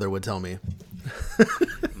older brother would tell me.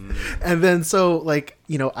 And then so like,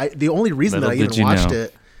 the only reason that I even watched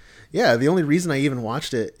it, the only reason I even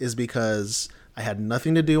watched it is because I had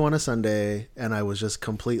nothing to do on a Sunday, and I was just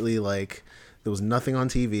completely like, there was nothing on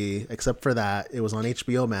TV except for that. It was on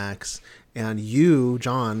HBO Max, and you,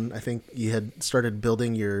 John, I think you had started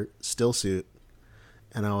building your still suit,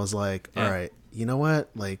 and I was like, all right, you know what?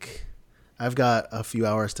 Like, I've got a few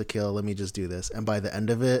hours to kill. Let me just do this. And by the end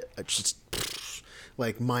of it, it's just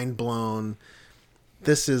like mind blown.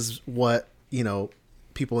 This is what,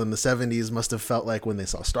 people in the 70s must have felt like when they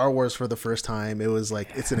saw Star Wars for the first time. It was like,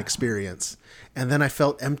 it's an experience. And then I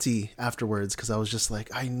felt empty afterwards because I was just like,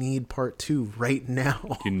 I need part 2 right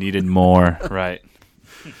now. You needed more, right?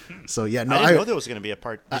 So yeah, I didn't know there was going to be a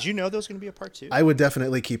part. Did you know there was going to be a part 2? I would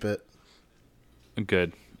definitely keep it.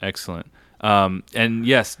 Good. Excellent. And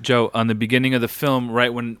yes, Joe, on the beginning of the film,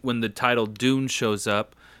 right when the title Dune shows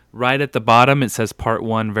up, right at the bottom, it says part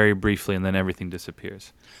 1 very briefly, and then everything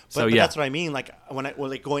disappears. But that's what I mean. Like when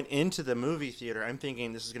going into the movie theater, I'm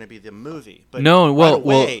thinking this is going to be the movie. But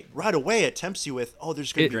right away it tempts you with,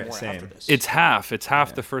 there's going to be more after this. It's half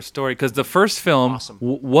the first story, because the first film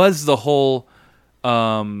was the whole,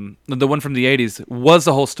 the one from the 80s was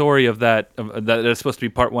the whole story of that is supposed to be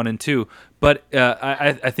part 1 and 2. But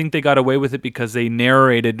I think they got away with it because they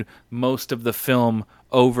narrated most of the film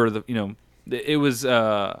over the, it was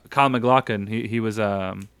Kyle MacLachlan. He was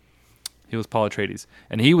Paul Atreides,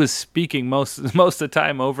 and he was speaking most of the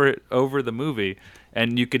time over the movie,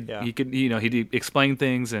 and he'd explain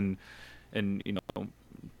things and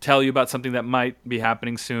tell you about something that might be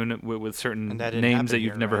happening soon with certain names that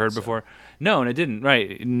you've never heard before. No, and it didn't.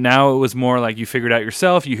 Right now, it was more like you figure it out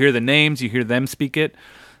yourself. You hear the names, you hear them speak it,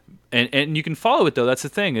 and you can follow it though. That's the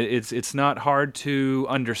thing. It's not hard to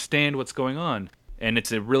understand what's going on. And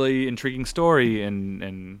it's a really intriguing story,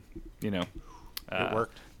 and it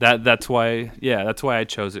worked. That's why I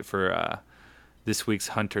chose it for this week's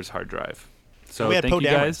Hunter's Hard Drive. So we had thank Poe you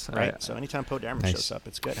Dameron, guys. right? So anytime Poe Dameron shows up,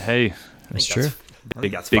 it's good. Hey, that's true.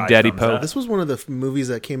 Big Daddy Poe. This was one of the movies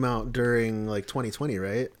that came out during like 2020,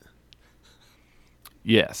 right?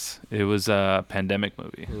 Yes, it was a pandemic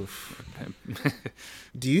movie.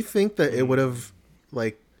 Do you think that it would have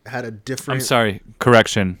like had a different. I'm sorry.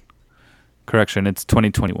 Correction. It's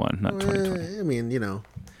 2021, not 2020. I mean,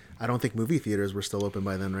 I don't think movie theaters were still open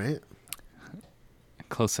by then, right?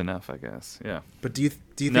 Close enough, I guess. Yeah. But do you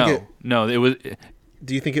think it was?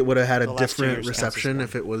 Do you think it would have had a The last 2 different years reception counts as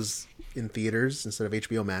if it was in theaters instead of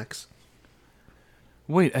HBO Max?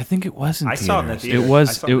 Wait, I think it was in theaters. I saw it in the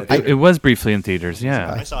theater. It was briefly in theaters.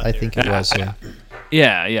 Yeah. I saw it I think it was.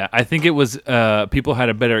 Yeah. Yeah. I think it was. People had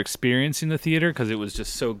a better experience in the theater because it was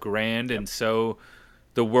just so grand and so.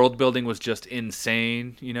 The world building was just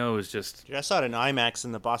insane. It was just Dude, I saw it in IMAX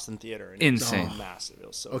in the Boston Theater. And insane. It was massive. It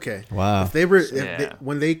was so Okay. Wow. If they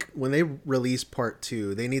when they release part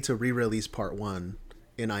 2, they need to re-release part 1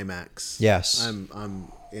 in IMAX. Yes.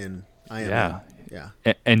 I'm in. I am. Yeah. In.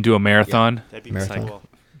 Yeah. And do a marathon. That'd be Marathon. pretty cool.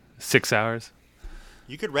 6 hours.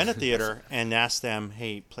 You could rent a theater and ask them,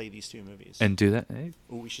 "Hey, play these 2 movies." And do that. Hey,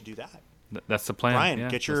 Ooh, we should do that. that's the plan. Brian, Yeah,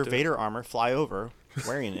 get your let's do it. Vader armor, fly over,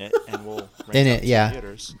 wearing it, and we'll rent In out it, some yeah.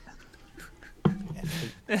 theaters.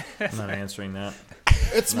 I'm not answering that.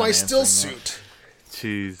 It's my still suit.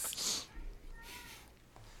 Jeez.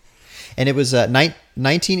 And it was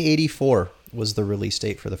 1984 was the release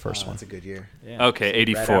date for the first one. That's a good year. Yeah. Okay,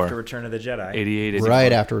 84. Right after Return of the Jedi. 88. 84.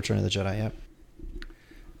 Right after Return of the Jedi. Yep.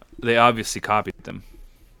 They obviously copied them.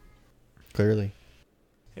 Clearly.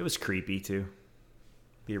 It was creepy too.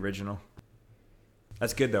 The original.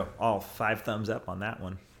 That's good though. All 5 thumbs up on that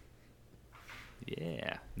one.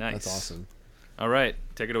 Yeah. Nice. That's awesome. All right.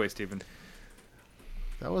 Take it away, Stephen.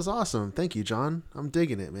 That was awesome. Thank you, John. I'm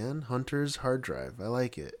digging it, man. Hunter's hard drive. I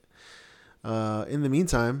like it. In the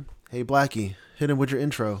meantime, hey Blackie, hit him with your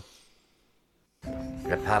intro.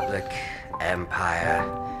 Republic, Empire,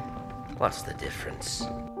 what's the difference?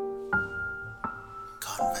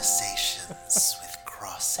 Conversations with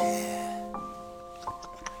Crosshair.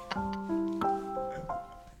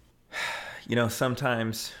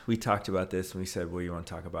 Sometimes we talked about this and we said, what do you want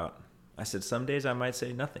to talk about? I said, some days I might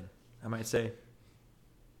say nothing. I might say,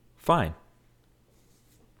 fine.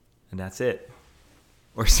 And that's it.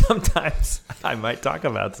 Or sometimes I might talk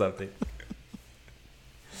about something.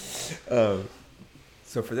 So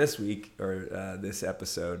for this week, or this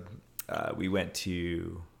episode, we went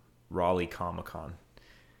to Raleigh Comic-Con,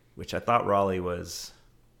 which I thought Raleigh was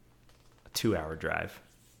a 2-hour drive.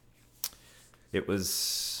 It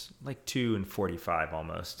was like 2:45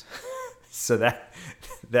 almost. So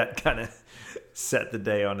that kind of set the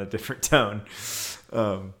day on a different tone.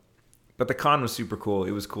 But the con was super cool.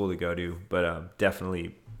 It was cool to go to, but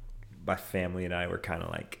definitely my family and I were kind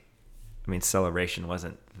of like, Celebration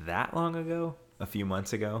wasn't that long ago, a few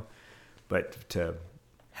months ago, but to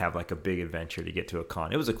have like a big adventure to get to a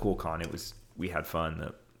con, it was a cool con. We had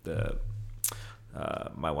fun.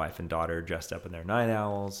 My wife and daughter dressed up in their night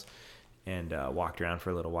owls and walked around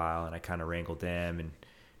for a little while, and I kind of wrangled them, and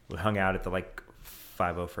we hung out at the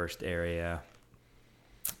 501st area,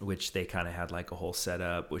 which they kind of had like a whole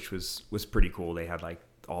setup, which was pretty cool. They had like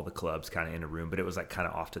all the clubs kind of in a room, but it was like kind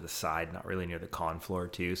of off to the side, not really near the con floor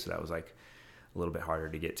too. So that was like a little bit harder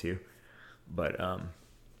to get to. But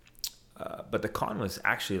the con was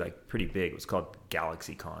actually like pretty big. It was called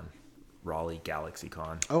Galaxy Con, Raleigh Galaxy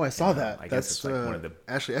Con. Oh, I saw that. I guess That's it's like one of the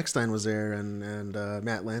Ashley Eckstein was there, and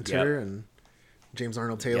Matt Lanter and James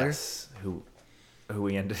Arnold Taylor. Yes, who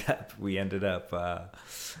we ended up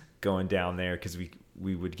going down there because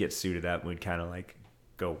we would get suited up and we'd kind of like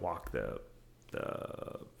go walk the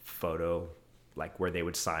photo, like where they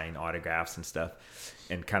would sign autographs and stuff,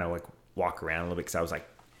 and kind of like walk around a little bit, because I was like,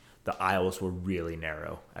 the aisles were really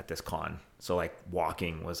narrow at this con, so like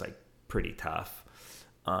walking was like pretty tough.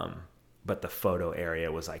 But the photo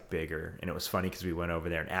area was like bigger, and it was funny because we went over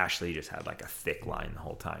there and Ashley just had like a thick line the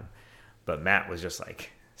whole time, but Matt was just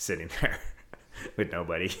like sitting there with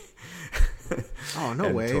nobody. Oh, no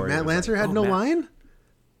And way. Tori Matt was Lancer like, had "Oh, no Matt." line?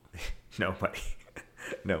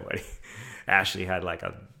 Nobody. Ashley had like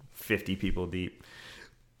a 50 people deep,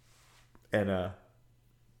 and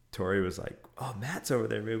Tori was like, "Oh, Matt's over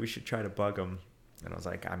there. Maybe we should try to bug him." And I was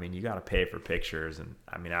like, you got to pay for pictures. And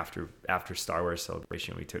after Star Wars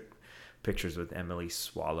Celebration, we took pictures with Emily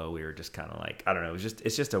Swallow. We were just kind of like, I don't know.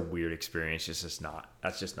 It's just a weird experience.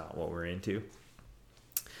 That's just not what we're into.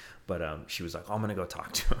 But she was like, "Oh, I'm gonna go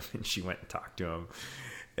talk to him," and she went and talked to him,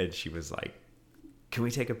 and she was like, "Can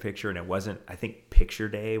we take a picture?" And it wasn't. I think picture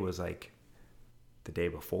day was like the day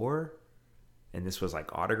before, and this was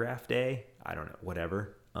like autograph day. I don't know,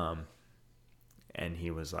 whatever. And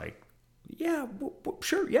he was like, "Yeah,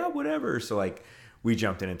 sure, yeah, whatever." So like, we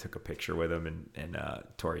jumped in and took a picture with him, and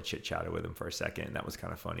Tori chit chatted with him for a second, and that was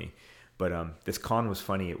kind of funny. But this con was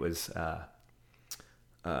funny. It was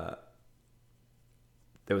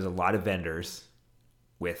there was a lot of vendors,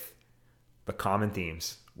 with the common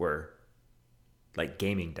themes were like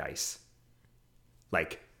gaming dice,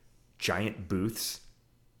 like giant booths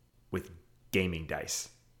with gaming dice,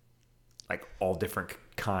 like all different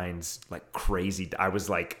kinds, like crazy. I was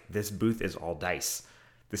like, this booth is all dice.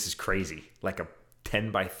 This is crazy. Like a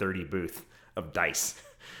 10 by 30 booth of dice.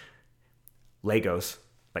 Legos,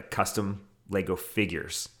 like custom Lego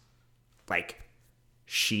figures, like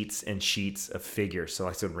sheets and sheets of figures. So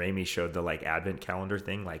like when Raimi showed the like advent calendar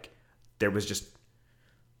thing, like there was just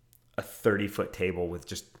a 30-foot table with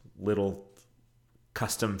just little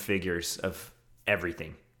custom figures of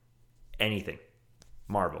everything, anything,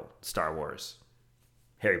 Marvel, Star Wars,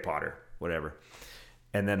 Harry Potter, whatever.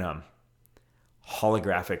 And then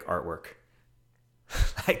holographic artwork,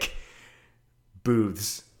 like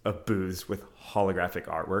booths with holographic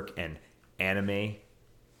artwork, and anime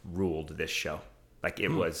ruled this show. Like it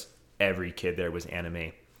was, every kid there was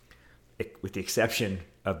anime, with the exception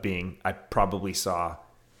of I probably saw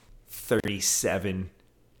 37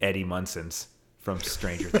 Eddie Munsons from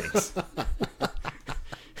Stranger Things.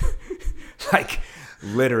 Like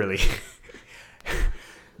literally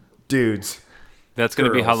dudes. That's going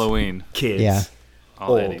to be Halloween. Kids. Yeah.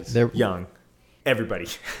 All old, Eddies. young, everybody.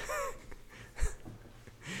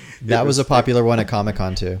 That was a popular one at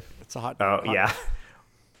Comic-Con too. It's a hot. Oh yeah.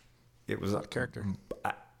 It was a character.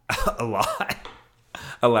 A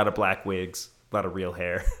lot of black wigs, a lot of real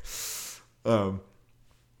hair.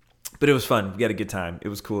 But it was fun. We had a good time. It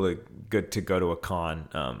was cool to go to a con.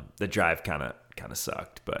 The drive kind of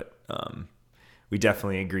sucked, but we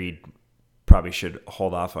definitely agreed probably should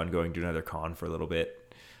hold off on going to another con for a little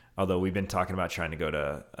bit. Although we've been talking about trying to go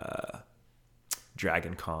to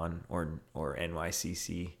Dragon Con or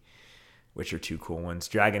NYCC, which are two cool ones.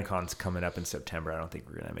 Dragon Con's coming up in September. I don't think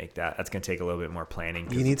we're gonna make that. That's gonna take a little bit more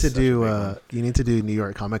planning. You need to do New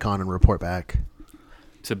York Comic Con and report back.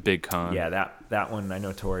 It's a big con. Yeah, that one I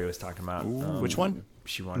know Tori was talking about. Which one?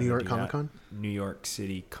 She wanted New York to do Comic Con? New York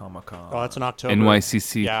City Comic Con. Oh, that's in October.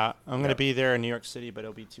 NYCC. Yeah, I'm going to be there in New York City, but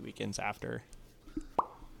it'll be 2 weekends after.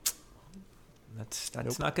 That's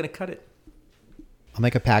not going to cut it. I'll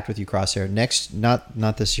make a pact with you, Crosshair.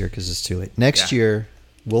 Not this year because it's too late. Next year,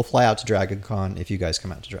 we'll fly out to Dragon Con if you guys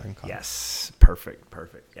come out to Dragon Con. Yes, perfect.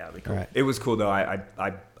 Yeah, that'd be cool. All right. It was cool though.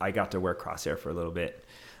 I got to wear Crosshair for a little bit,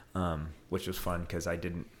 which was fun because I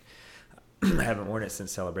haven't worn it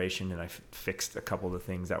since Celebration, and I fixed a couple of the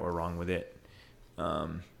things that were wrong with it,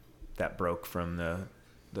 that broke from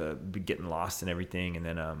the getting lost and everything. And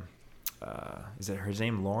then is it her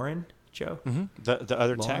name Lauren? Joe? Mm-hmm. The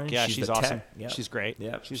other Lauren? tech, yeah, she's the awesome. tech. Yep. She's great.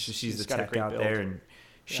 Yeah, she's the got a tech great out build. there, and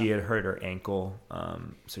she had hurt her ankle, so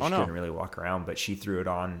she couldn't really walk around. But she threw it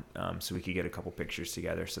on, so we could get a couple pictures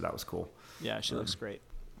together. So that was cool. Yeah, she looks great.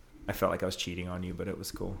 I felt like I was cheating on you, but it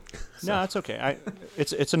was cool. So. No, it's okay.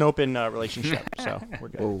 It's an open relationship, so we're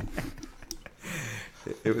good. Whoa.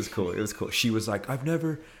 It was cool. She was like, I've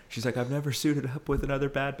never suited up with another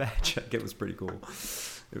Bad Batch. It was pretty cool.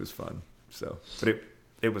 It was fun. So, but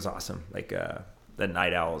it was awesome. Like the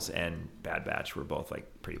Night Owls and Bad Batch were both like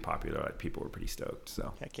pretty popular. Like people were pretty stoked.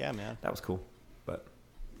 So heck yeah, man. That was cool. But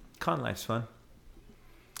con life's fun.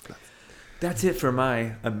 That's it for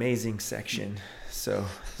my amazing section. So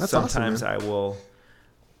That's sometimes awesome, I will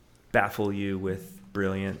baffle you with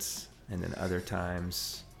brilliance, and then other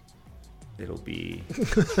times it'll be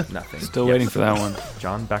nothing. Still waiting for that one.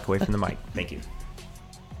 John, back away from the mic. Thank you.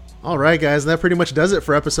 All right, guys, that pretty much does it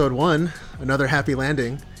for episode 1. Another happy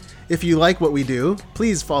landing. If you like what we do,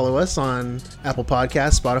 please follow us on Apple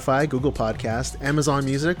Podcasts, Spotify, Google Podcasts, Amazon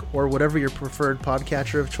Music, or whatever your preferred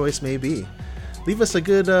podcatcher of choice may be. Leave us a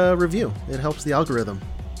good review. It helps the algorithm.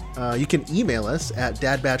 You can email us at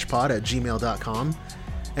dadbatchpod@gmail.com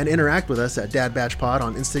and interact with us at dadbatchpod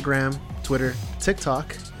on Instagram, Twitter,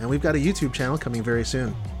 TikTok, and we've got a YouTube channel coming very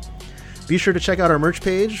soon. Be sure to check out our merch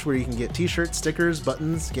page where you can get t-shirts, stickers,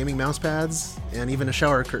 buttons, gaming mouse pads, and even a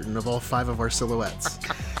shower curtain of all 5 of our silhouettes.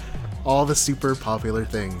 All the super popular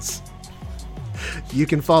things. You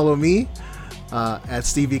can follow me at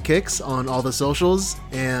Stevie Kicks on all the socials.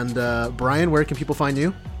 And Brian, where can people find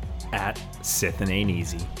you? At Sith and Ain't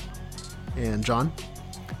Easy. And John?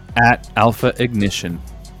 At Alpha Ignition.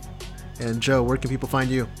 And Joe, where can people find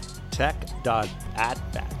you?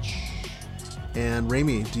 Tech.atbatch. And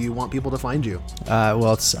Raimi, do you want people to find you?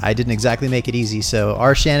 Well, I didn't exactly make it easy. So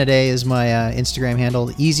rShanaday is my Instagram handle.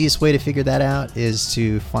 The easiest way to figure that out is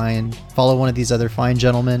to follow one of these other fine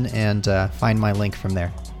gentlemen and find my link from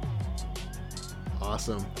there.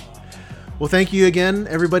 Awesome. Well, thank you again,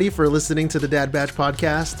 everybody, for listening to the Dad Batch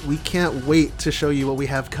podcast. We can't wait to show you what we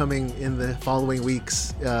have coming in the following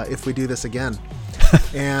weeks if we do this again.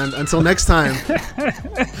 And until next time,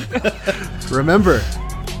 remember,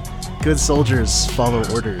 good soldiers follow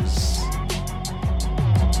orders.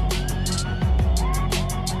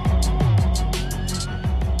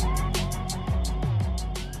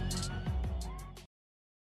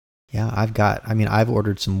 Yeah, I've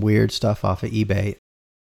ordered some weird stuff off of eBay.